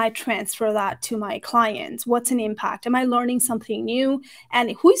 and can I transfer that to my clients? What's an impact? Am I learning something new?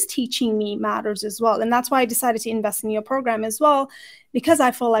 And who's teaching me matters as well. And that's why I decided to invest in your program as well, because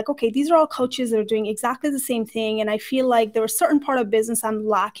I feel like, okay, these are all coaches that are doing exactly the same thing. And I feel like there are certain part of business I'm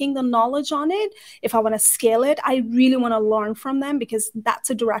lacking the knowledge on it. If I want to scale it, I really want to learn from them, because that's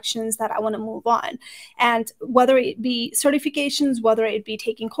the directions that I want to move on. And whether it be certifications, whether it be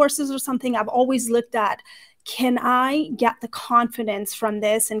taking courses or something, I've always looked at, can I get the confidence from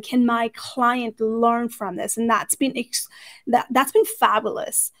this, and can my client learn from this? And that's been that's been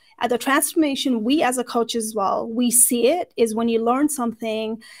fabulous. At the transformation, we as a coach as well, we see it is when you learn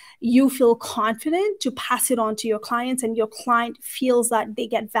something, you feel confident to pass it on to your clients, and your client feels that they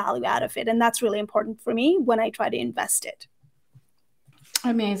get value out of it. And that's really important for me when I try to invest it.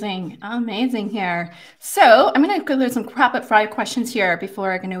 Amazing. Amazing here. So I'm going to go through some rapid fire questions here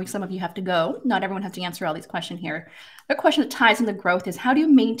before I know some of you have to go. Not everyone has to answer all these questions here. A question that ties into growth is, how do you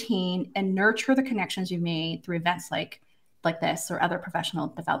maintain and nurture the connections you've made through events like this or other professional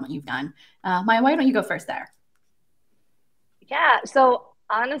development you've done? Maya, why don't you go first there? Yeah, so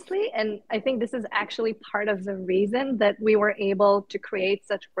honestly, and I think this is actually part of the reason that we were able to create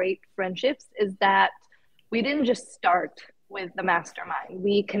such great friendships, is that we didn't just start with the mastermind.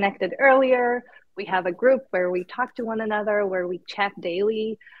 We connected earlier. We have a group where we talk to one another, where we chat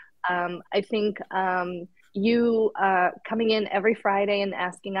daily. I think you coming in every Friday and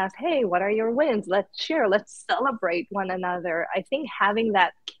asking us, hey, what are your wins? Let's share, let's celebrate one another. I think having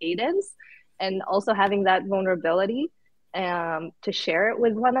that cadence and also having that vulnerability to share it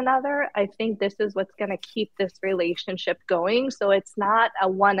with one another, I think this is what's going to keep this relationship going. So it's not a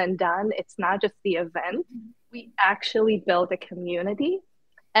one and done. It's not just the event. We actually built a community.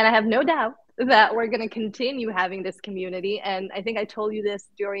 And I have no doubt that we're going to continue having this community. And I think I told you this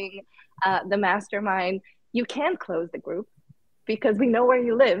during the mastermind. You can close the group because we know where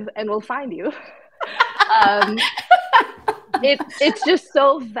you live and we'll find you. It's just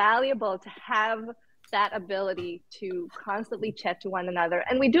so valuable to have that ability to constantly chat to one another.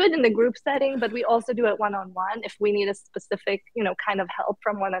 And we do it in the group setting, but we also do it one-on-one if we need a specific, kind of help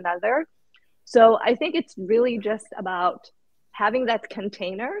from one another. So I think it's really just about having that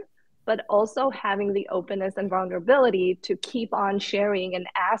container, but also having the openness and vulnerability to keep on sharing and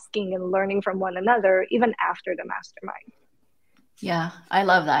asking and learning from one another, even after the mastermind. Yeah, I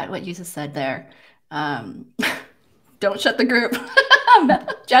love that, what you just said there. Don't shut the group.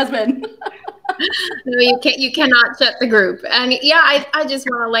 Jasmine. No, you cannot shut the group. And yeah, I just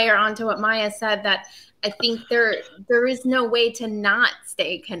want to layer onto what Maya said, that I think there is no way to not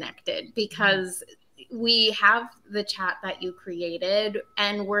stay connected, because we have the chat that you created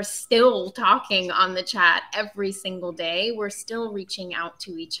and we're still talking on the chat every single day. We're still reaching out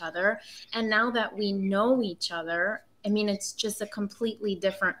to each other. And now that we know each other, I mean, it's just a completely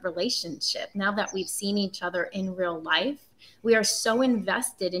different relationship. Now that we've seen each other in real life, we are so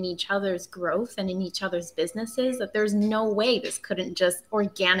invested in each other's growth and in each other's businesses that there's no way this couldn't just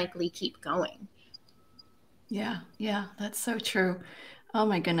organically keep going. Yeah, that's so true. Oh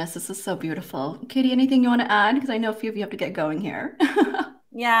my goodness, this is so beautiful. Katie, anything you want to add? Because I know a few of you have to get going here.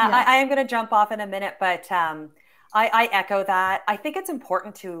 Yeah. I am going to jump off in a minute, but I echo that. I think it's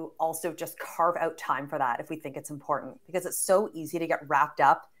important to also just carve out time for that if we think it's important, because it's so easy to get wrapped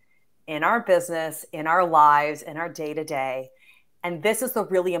up in our business, in our lives, in our day-to-day. And this is the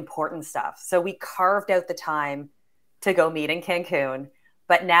really important stuff. So we carved out the time to go meet in Cancun,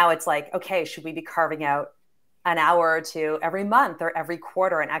 but now it's like, okay, should we be carving out an hour or two every month or every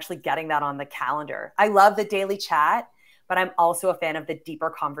quarter and actually getting that on the calendar? I love the daily chat, but I'm also a fan of the deeper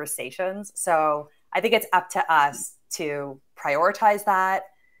conversations. So I think it's up to us to prioritize that,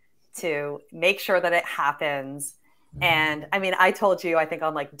 to make sure that it happens. And I mean, I told you, I think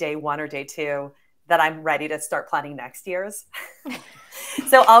on like day 1 or day 2, that I'm ready to start planning next year's.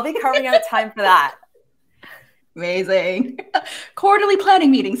 So I'll be carving out time for that. Amazing. Quarterly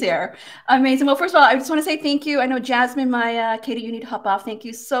planning meetings here. Amazing. Well, first of all, I just want to say thank you. I know Jasmine, Maya, Katie, you need to hop off. Thank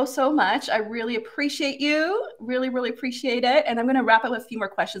you so much. I really appreciate you. Really appreciate it. And I'm going to wrap up with a few more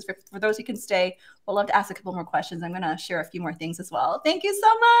questions for those who can stay. We'll love to ask a couple more questions. I'm going to share a few more things as well. Thank you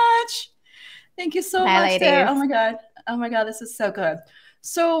so much. Thank you so much there. Oh my God. This is so good.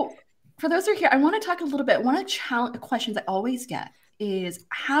 So for those who are here, I want to talk a little bit. One of the questions I always get is,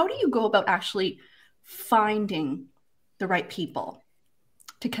 how do you go about actually finding the right people?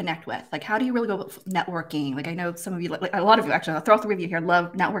 to connect with? Like, how do you really go about networking? Like, I know some of you, like a lot of you actually, I'll throw all three of you here,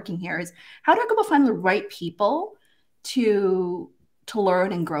 love networking here. Is how do I go about finding the right people to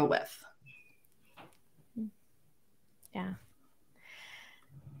learn and grow with? Yeah.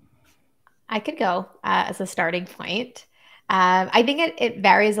 I could go as a starting point. I think it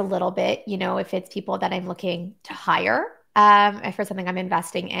varies a little bit, you know, if it's people that I'm looking to hire for something I'm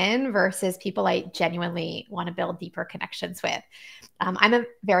investing in versus people I genuinely want to build deeper connections with. I'm a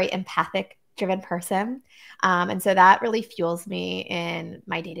very empathic driven person. And so that really fuels me in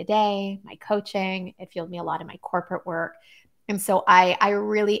my day-to-day, my coaching. It fuels me a lot in my corporate work. And so I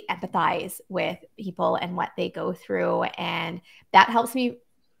really empathize with people and what they go through. And that helps me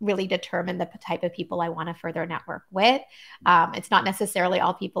really determine the type of people I want to further network with. It's not necessarily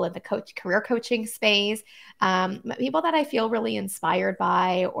all people in the career coaching space, but people that I feel really inspired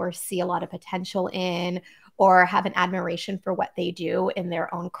by or see a lot of potential in or have an admiration for what they do in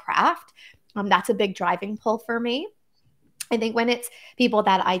their own craft. That's a big driving pull for me. I think when it's people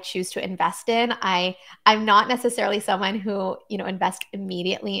that I choose to invest in, I'm not necessarily someone who, you know, invest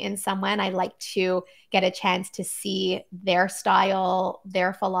immediately in someone. I like to get a chance to see their style,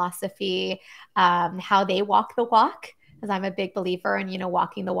 their philosophy, how they walk the walk. Because I'm a big believer in, you know,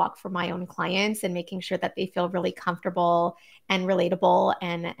 walking the walk for my own clients and making sure that they feel really comfortable and relatable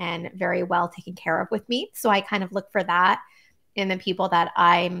and very well taken care of with me. So I kind of look for that in the people that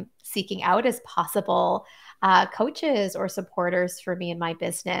I'm seeking out as possible coaches or supporters for me in my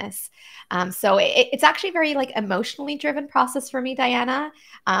business. So it's actually very like emotionally driven process for me, Diana.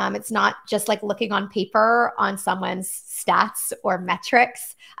 It's not just like looking on paper on someone's stats or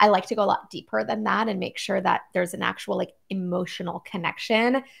metrics. I like to go a lot deeper than that and make sure that there's an actual like emotional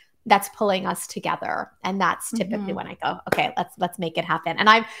connection that's pulling us together. And that's typically when I go, okay, let's make it happen. And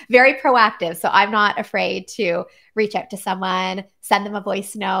I'm very proactive. So I'm not afraid to reach out to someone, send them a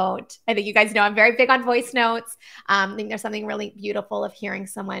voice note. I think you guys know I'm very big on voice notes. I think there's something really beautiful of hearing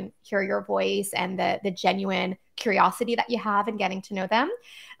someone hear your voice and the genuine curiosity that you have in getting to know them.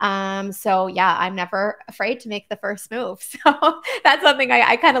 So yeah, I'm never afraid to make the first move. So that's something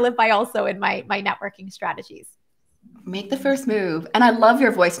I kind of live by also in my networking strategies. Make the first move. And I love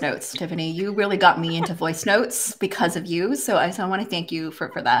your voice notes, Tiffany. You really got me into voice notes because of you. So I want to thank you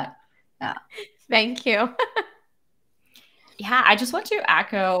for that. Yeah. Thank you. Yeah, I just want to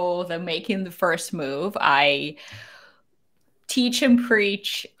echo the making the first move. I teach and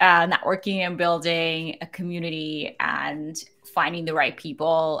preach networking and building a community and finding the right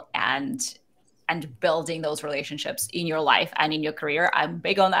people and building those relationships in your life and in your career. I'm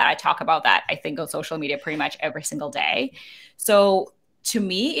big on that. I talk about that, I think, on social media pretty much every single day. So to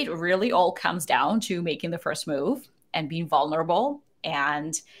me, it really all comes down to making the first move and being vulnerable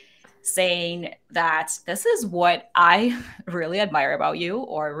and saying that this is what I really admire about you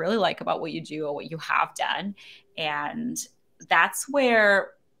or really like about what you do or what you have done. And that's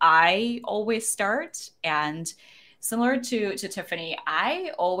where I always start. And similar to Tiffany,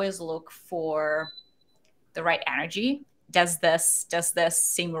 I always look for the right energy. Does this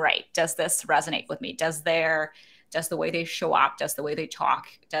seem right? Does this resonate with me? Does the way they show up, does the way they talk,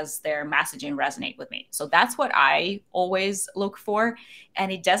 does their messaging resonate with me? So that's what I always look for.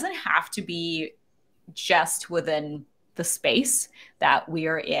 And it doesn't have to be just within the space that we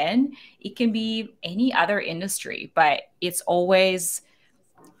are in. It can be any other industry, but it's always,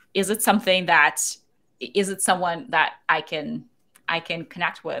 is it someone that I can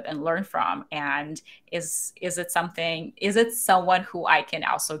connect with and learn from? And is it someone who I can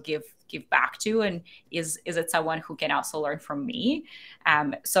also give back to? And is it someone who can also learn from me?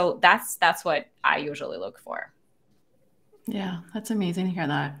 So that's what I usually look for. Yeah, that's amazing to hear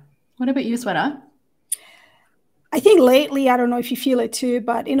that. What about you, Sweta? I think lately, I don't know if you feel it too,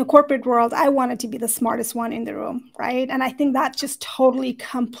 but in a corporate world, I wanted to be the smartest one in the room, right? And I think that just totally,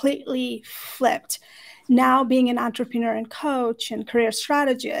 completely flipped. Now being an entrepreneur and coach and career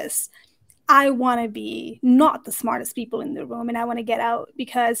strategist, I want to be not the smartest people in the room, and I want to get out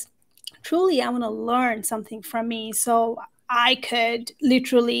because truly I want to learn something from me. So I could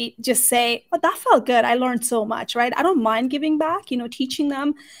literally just say, oh, that felt good. I learned so much, right? I don't mind giving back, teaching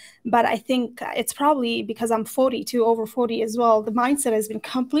them. But I think it's probably because I'm 42, over 40 as well. The mindset has been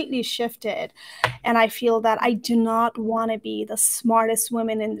completely shifted. And I feel that I do not want to be the smartest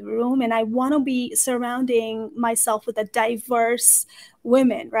woman in the room. And I want to be surrounding myself with a diverse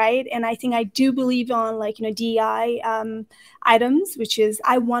women, right? And I think I do believe on DEI items, which is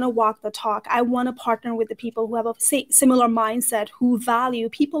I want to walk the talk. I want to partner with the people who have a similar mindset, who value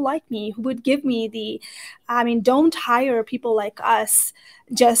people like me, who would give me don't hire people like us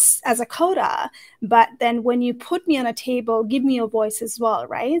just as a coda, but then when you put me on a table, give me a voice as well,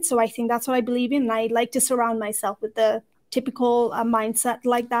 right? So I think that's what I believe in. And I like to surround myself with the typical mindset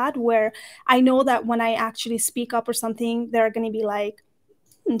like that, where I know that when I actually speak up or something, they're going to be like,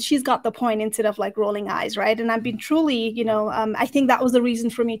 she's got the point, instead of like rolling eyes, right? And I've been truly, you know, I think that was the reason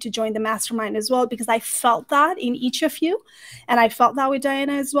for me to join the mastermind as well, because I felt that in each of you, and I felt that with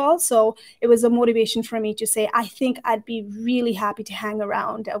Diana as well. So it was a motivation for me to say, I think I'd be really happy to hang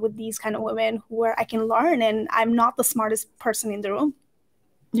around with these kind of women where I can learn, and I'm not the smartest person in the room.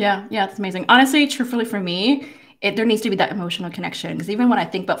 Yeah, that's amazing. Honestly, truthfully for me, there needs to be that emotional connection, because even when I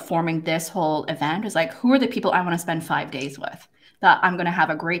think about forming this whole event, it's like, who are the people I want to spend 5 days with that I'm going to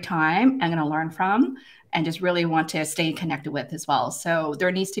have a great time, I'm going to learn from, and just really want to stay connected with as well. So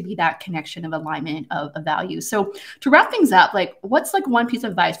there needs to be that connection of alignment of values. So to wrap things up, like, what's like one piece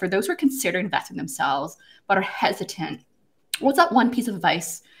of advice for those who are considering investing themselves but are hesitant? What's that one piece of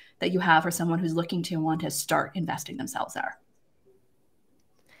advice that you have for someone who's looking to want to start investing themselves there?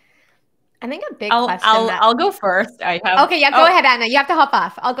 I think a big question. I'll go first. I have. Okay, yeah, go ahead, Anna. You have to hop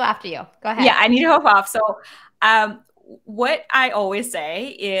off. I'll go after you. Go ahead. Yeah, I need to hop off. So, what I always say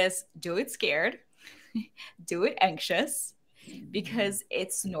is, do it scared, do it anxious, because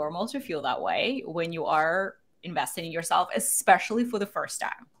it's normal to feel that way when you are investing in yourself, especially for the first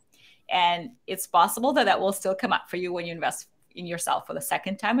time. And it's possible that will still come up for you when you invest in yourself for the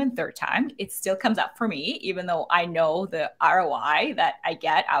second time and third time. It still comes up for me, even though I know the ROI that I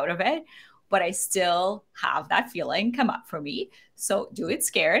get out of it, but I still have that feeling come up for me. So do it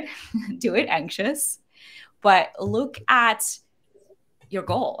scared, do it anxious, but look at your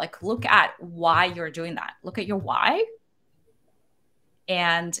goal. Like, look at why you're doing that. Look at your why,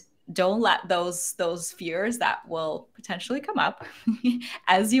 and don't let those fears that will potentially come up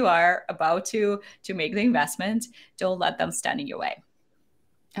as you are about to make the investment, don't let them stand in your way.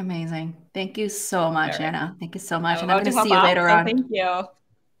 Amazing. Thank you so much, Anna. Thank you so much. And I'm I'm going to see you later on. Thank you.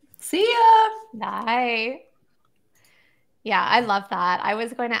 See ya. Bye. Yeah, I love that. I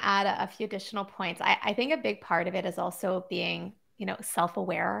was going to add a few additional points. I think a big part of it is also being, you know,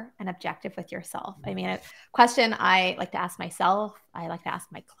 self-aware and objective with yourself. I mean, a question I like to ask myself, I like to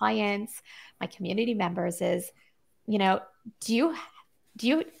ask my clients, my community members is, you know, do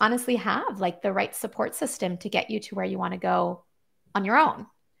you honestly have like the right support system to get you to where you want to go on your own?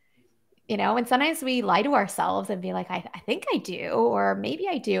 You know, and sometimes we lie to ourselves and be like, I think I do, or maybe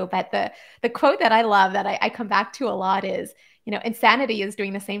I do. But the quote that I love that I come back to a lot is, you know, insanity is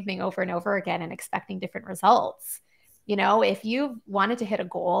doing the same thing over and over again and expecting different results. You know, if you wanted to hit a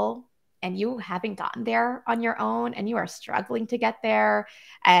goal and you haven't gotten there on your own and you are struggling to get there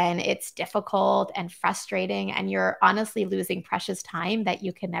and it's difficult and frustrating and you're honestly losing precious time that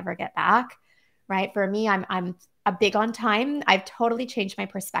you can never get back, right? For me, I'm a big on time. I've totally changed my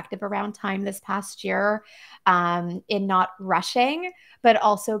perspective around time this past year, in not rushing, but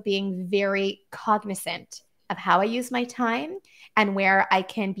also being very cognizant of how I use my time and where I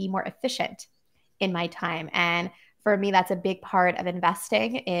can be more efficient in my time. And for me, that's a big part of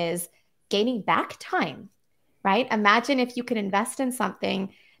investing, is gaining back time, right? Imagine if you can invest in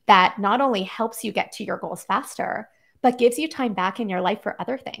something that not only helps you get to your goals faster, but gives you time back in your life for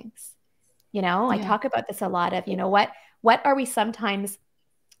other things. You know, I talk about this a lot of, you know, what are we sometimes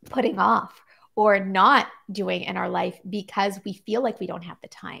putting off or not doing in our life because we feel like we don't have the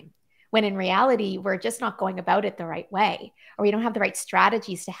time, when in reality, we're just not going about it the right way, or we don't have the right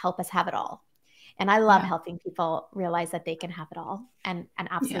strategies to help us have it all. And I love helping people realize that they can have it all and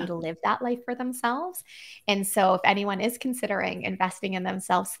absolutely live that life for themselves. And so if anyone is considering investing in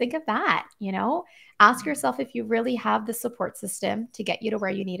themselves, think of that, you know, ask yourself if you really have the support system to get you to where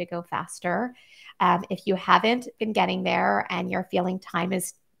you need to go faster. If you haven't been getting there and you're feeling time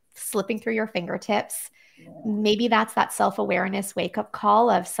is slipping through your fingertips, maybe that's that self-awareness wake-up call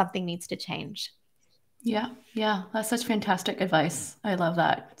of something needs to change. Yeah. That's such fantastic advice. I love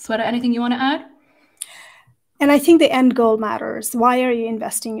that. Sweta, anything you want to add? And I think the end goal matters. Why are you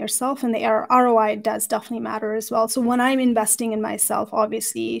investing in yourself? And the ROI does definitely matter as well. So when I'm investing in myself,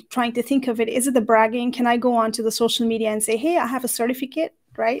 obviously trying to think of it, is it the bragging? Can I go onto the social media and say, hey, I have a certificate,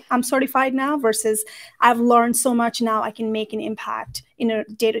 right? I'm certified now, versus I've learned so much now I can make an impact in a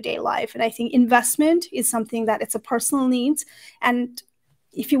day-to-day life. And I think investment is something that it's a personal needs. And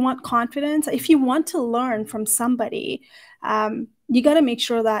if you want confidence, if you want to learn from somebody, you got to make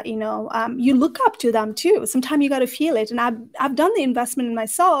sure that, you know, you look up to them too. Sometimes you got to feel it. And I've done the investment in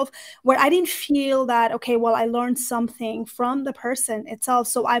myself where I didn't feel that, okay, well, I learned something from the person itself.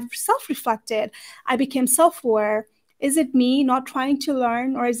 So I've self-reflected. I became self-aware. Is it me not trying to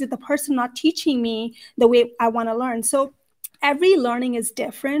learn, or is it the person not teaching me the way I want to learn? So every learning is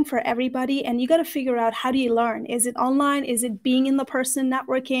different for everybody, and you got to figure out, how do you learn? Is it online? Is it being in the person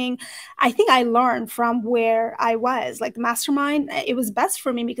networking? I think I learned from where I was. Like the mastermind, it was best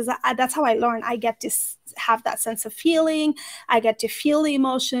for me because that's how I learn. I get to have that sense of feeling. I get to feel the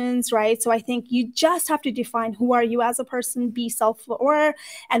emotions, right? So I think you just have to define, who are you as a person, be self-aware,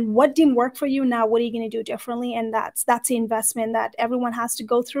 and what didn't work for you. Now, what are you going to do differently? And that's the investment that everyone has to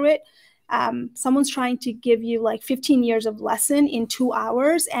go through it. Someone's trying to give you like 15 years of lesson in 2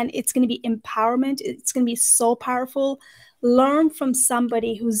 hours, and it's going to be empowerment. It's going to be so powerful. Learn from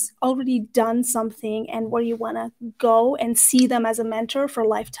somebody who's already done something and where you want to go, and see them as a mentor for a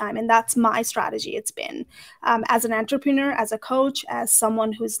lifetime. And that's my strategy. It's been as an entrepreneur, as a coach, as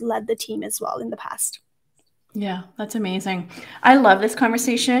someone who's led the team as well in the past. Yeah, that's amazing. I love this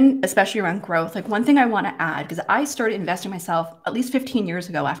conversation, especially around growth. Like, one thing I want to add, because I started investing myself at least 15 years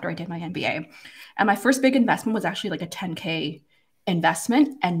ago after I did my MBA. And my first big investment was actually like a 10K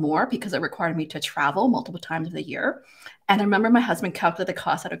investment and more, because it required me to travel multiple times of the year. And I remember my husband calculated the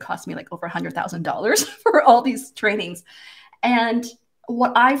cost that it cost me like over $100,000 for all these trainings. And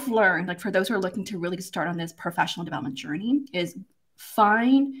what I've learned, like for those who are looking to really start on this professional development journey, is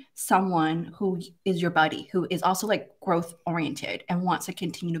find someone who is your buddy, who is also like growth oriented and wants to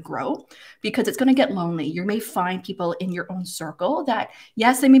continue to grow, because it's going to get lonely. You may find people in your own circle that,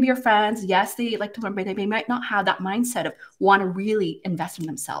 yes, they may be your friends. Yes, they like to learn, but they might not have that mindset of want to really invest in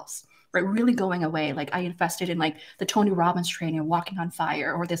themselves. Right, really going away. Like I invested in like the Tony Robbins training, Walking on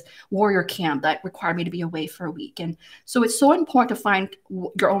Fire, or this warrior camp that required me to be away for a week. And so it's so important to find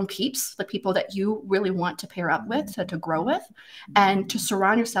your own peeps, the people that you really want to pair up with, to grow with, and to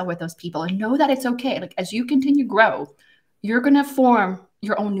surround yourself with those people, and know that it's okay. Like as you continue to grow, you're going to form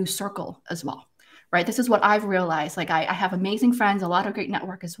your own new circle as well. Right. This is what I've realized. Like I have amazing friends, a lot of great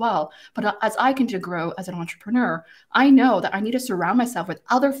network as well. But as I continue to grow as an entrepreneur, I know that I need to surround myself with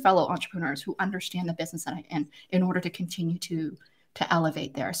other fellow entrepreneurs who understand the business that I'm in order to continue to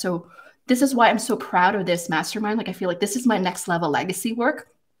elevate there. So this is why I'm so proud of this mastermind. Like I feel like this is my next level legacy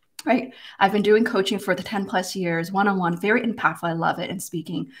work. Right. I've been doing coaching for the 10 plus years, one-on-one, very impactful. I love it, and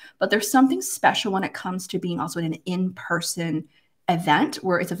speaking. But there's something special when it comes to being also in an in-person event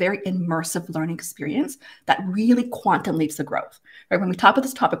where it's a very immersive learning experience that really quantum leaps the growth. Right? When we talk about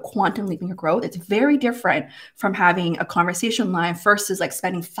this topic, quantum leaping your growth, it's very different from having a conversation live versus like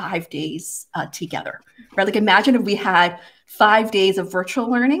spending 5 days together. Right? Like imagine if we had 5 days of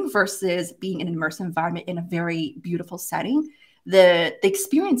virtual learning versus being in an immersive environment in a very beautiful setting. The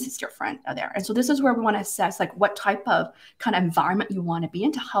experience is different there. And so this is where we want to assess like what type of kind of environment you want to be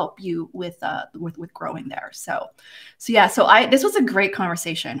in to help you with growing there. So this was a great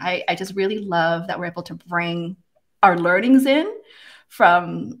conversation. I just really love that we're able to bring our learnings in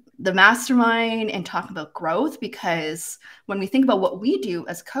from the mastermind and talk about growth, because when we think about what we do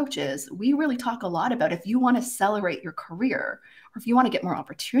as coaches, we really talk a lot about, if you want to accelerate your career or if you want to get more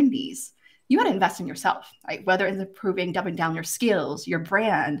opportunities, you got to invest in yourself, right? Whether it's improving, doubling down your skills, your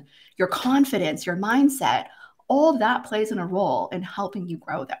brand, your confidence, your mindset, all of that plays in a role in helping you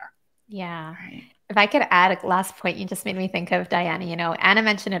grow there. Yeah. Right. If I could add a last point, you just made me think of Diana. Anna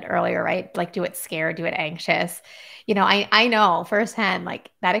mentioned it earlier, right? Like, do it scared, do it anxious. I know firsthand,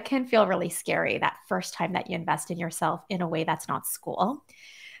 like that it can feel really scary that first time that you invest in yourself in a way that's not school.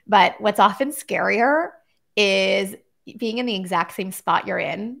 But what's often scarier is being in the exact same spot you're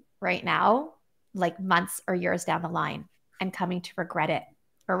in right now, like months or years down the line, and coming to regret it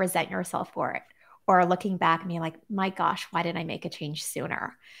or resent yourself for it, or looking back and being like, my gosh, why didn't I make a change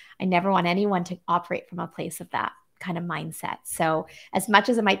sooner? I never want anyone to operate from a place of that kind of mindset. So as much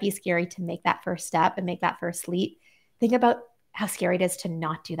as it might be scary to make that first step and make that first leap, think about how scary it is to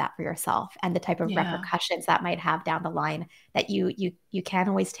not do that for yourself, and the type of repercussions that might have down the line that you can't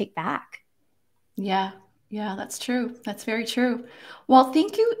always take back. Yeah, that's true. That's very true. Well,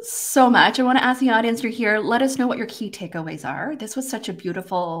 thank you so much. I want to ask the audience, you're here, let us know what your key takeaways are. This was such a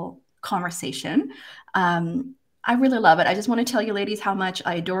beautiful conversation. I really love it. I just want to tell you ladies how much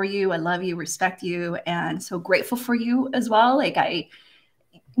I adore you. I love you, respect you, and so grateful for you as well. Like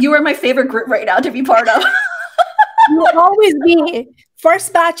you are my favorite group right now to be part of. You'll always be.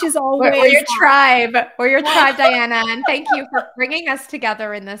 First batch is always. We're your tribe. We're your tribe, Diana. And thank you for bringing us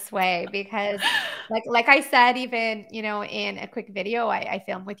together in this way, because like I said, even, in a quick video I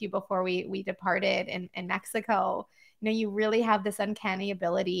filmed with you before we departed in Mexico, you really have this uncanny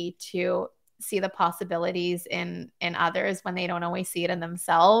ability to see the possibilities in others when they don't always see it in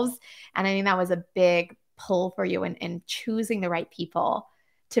themselves. And I think that was a big pull for you in choosing the right people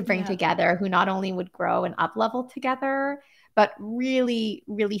to bring together, who not only would grow and up level together, but really,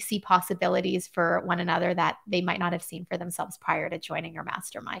 really see possibilities for one another that they might not have seen for themselves prior to joining your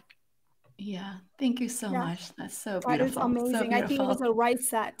mastermind. Yeah, thank you so much. That's so beautiful. That is amazing. So beautiful. I think it was a right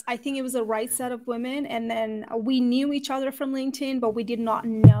set. I think it was a right set of women. And then we knew each other from LinkedIn, but we did not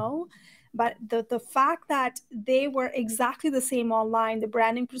know. But the fact that they were exactly the same online, the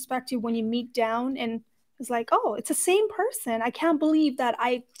branding perspective, when you meet down and it's like, oh, it's the same person. I can't believe that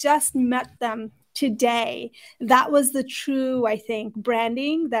I just met them today. That was the true, I think,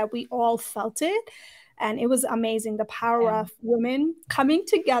 branding that we all felt it. And it was amazing. The power of women coming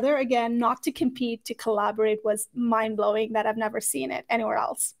together again, not to compete, to collaborate, was mind-blowing, that I've never seen it anywhere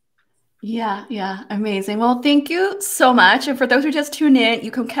else. Yeah, yeah, amazing. Well, thank you so much. And for those who just tune in, you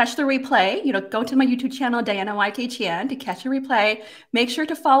can catch the replay. Go to my YouTube channel, Diana YK Chan, to catch the replay. Make sure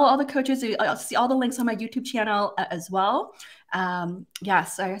to follow all the coaches. I'll see all the links on my YouTube channel as well.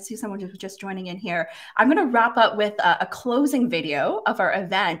 Yes, I see someone just joining in here. I'm going to wrap up with a closing video of our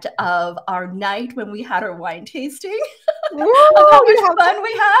event, of our night when we had our wine tasting. Of how much fun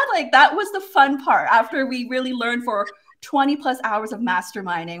we had. Like, that was the fun part. After we really learned for 20 plus hours of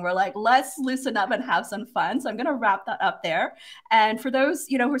masterminding, we're like, let's loosen up and have some fun. So I'm going to wrap that up there. And for those,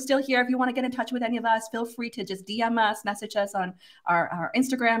 who are still here, if you want to get in touch with any of us, feel free to just DM us, message us on our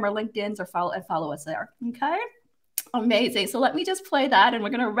Instagram or LinkedIn's, or follow us there. Okay. Amazing. So let me just play that and we're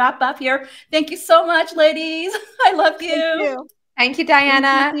going to wrap up here. Thank you so much, ladies. I love you. Thank you,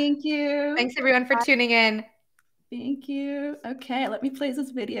 Diana. Thank you. Thanks everyone for tuning in. Thank you. Okay, let me play this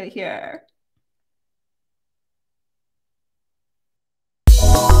video here.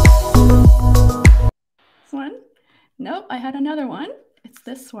 This one? Nope, I had another one. It's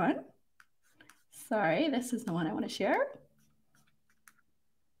this one. Sorry, this is the one I want to share.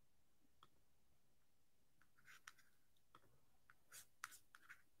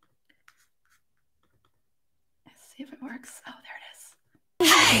 Let's see if it works. Oh, there it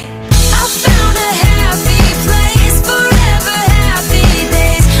is. Hey, I found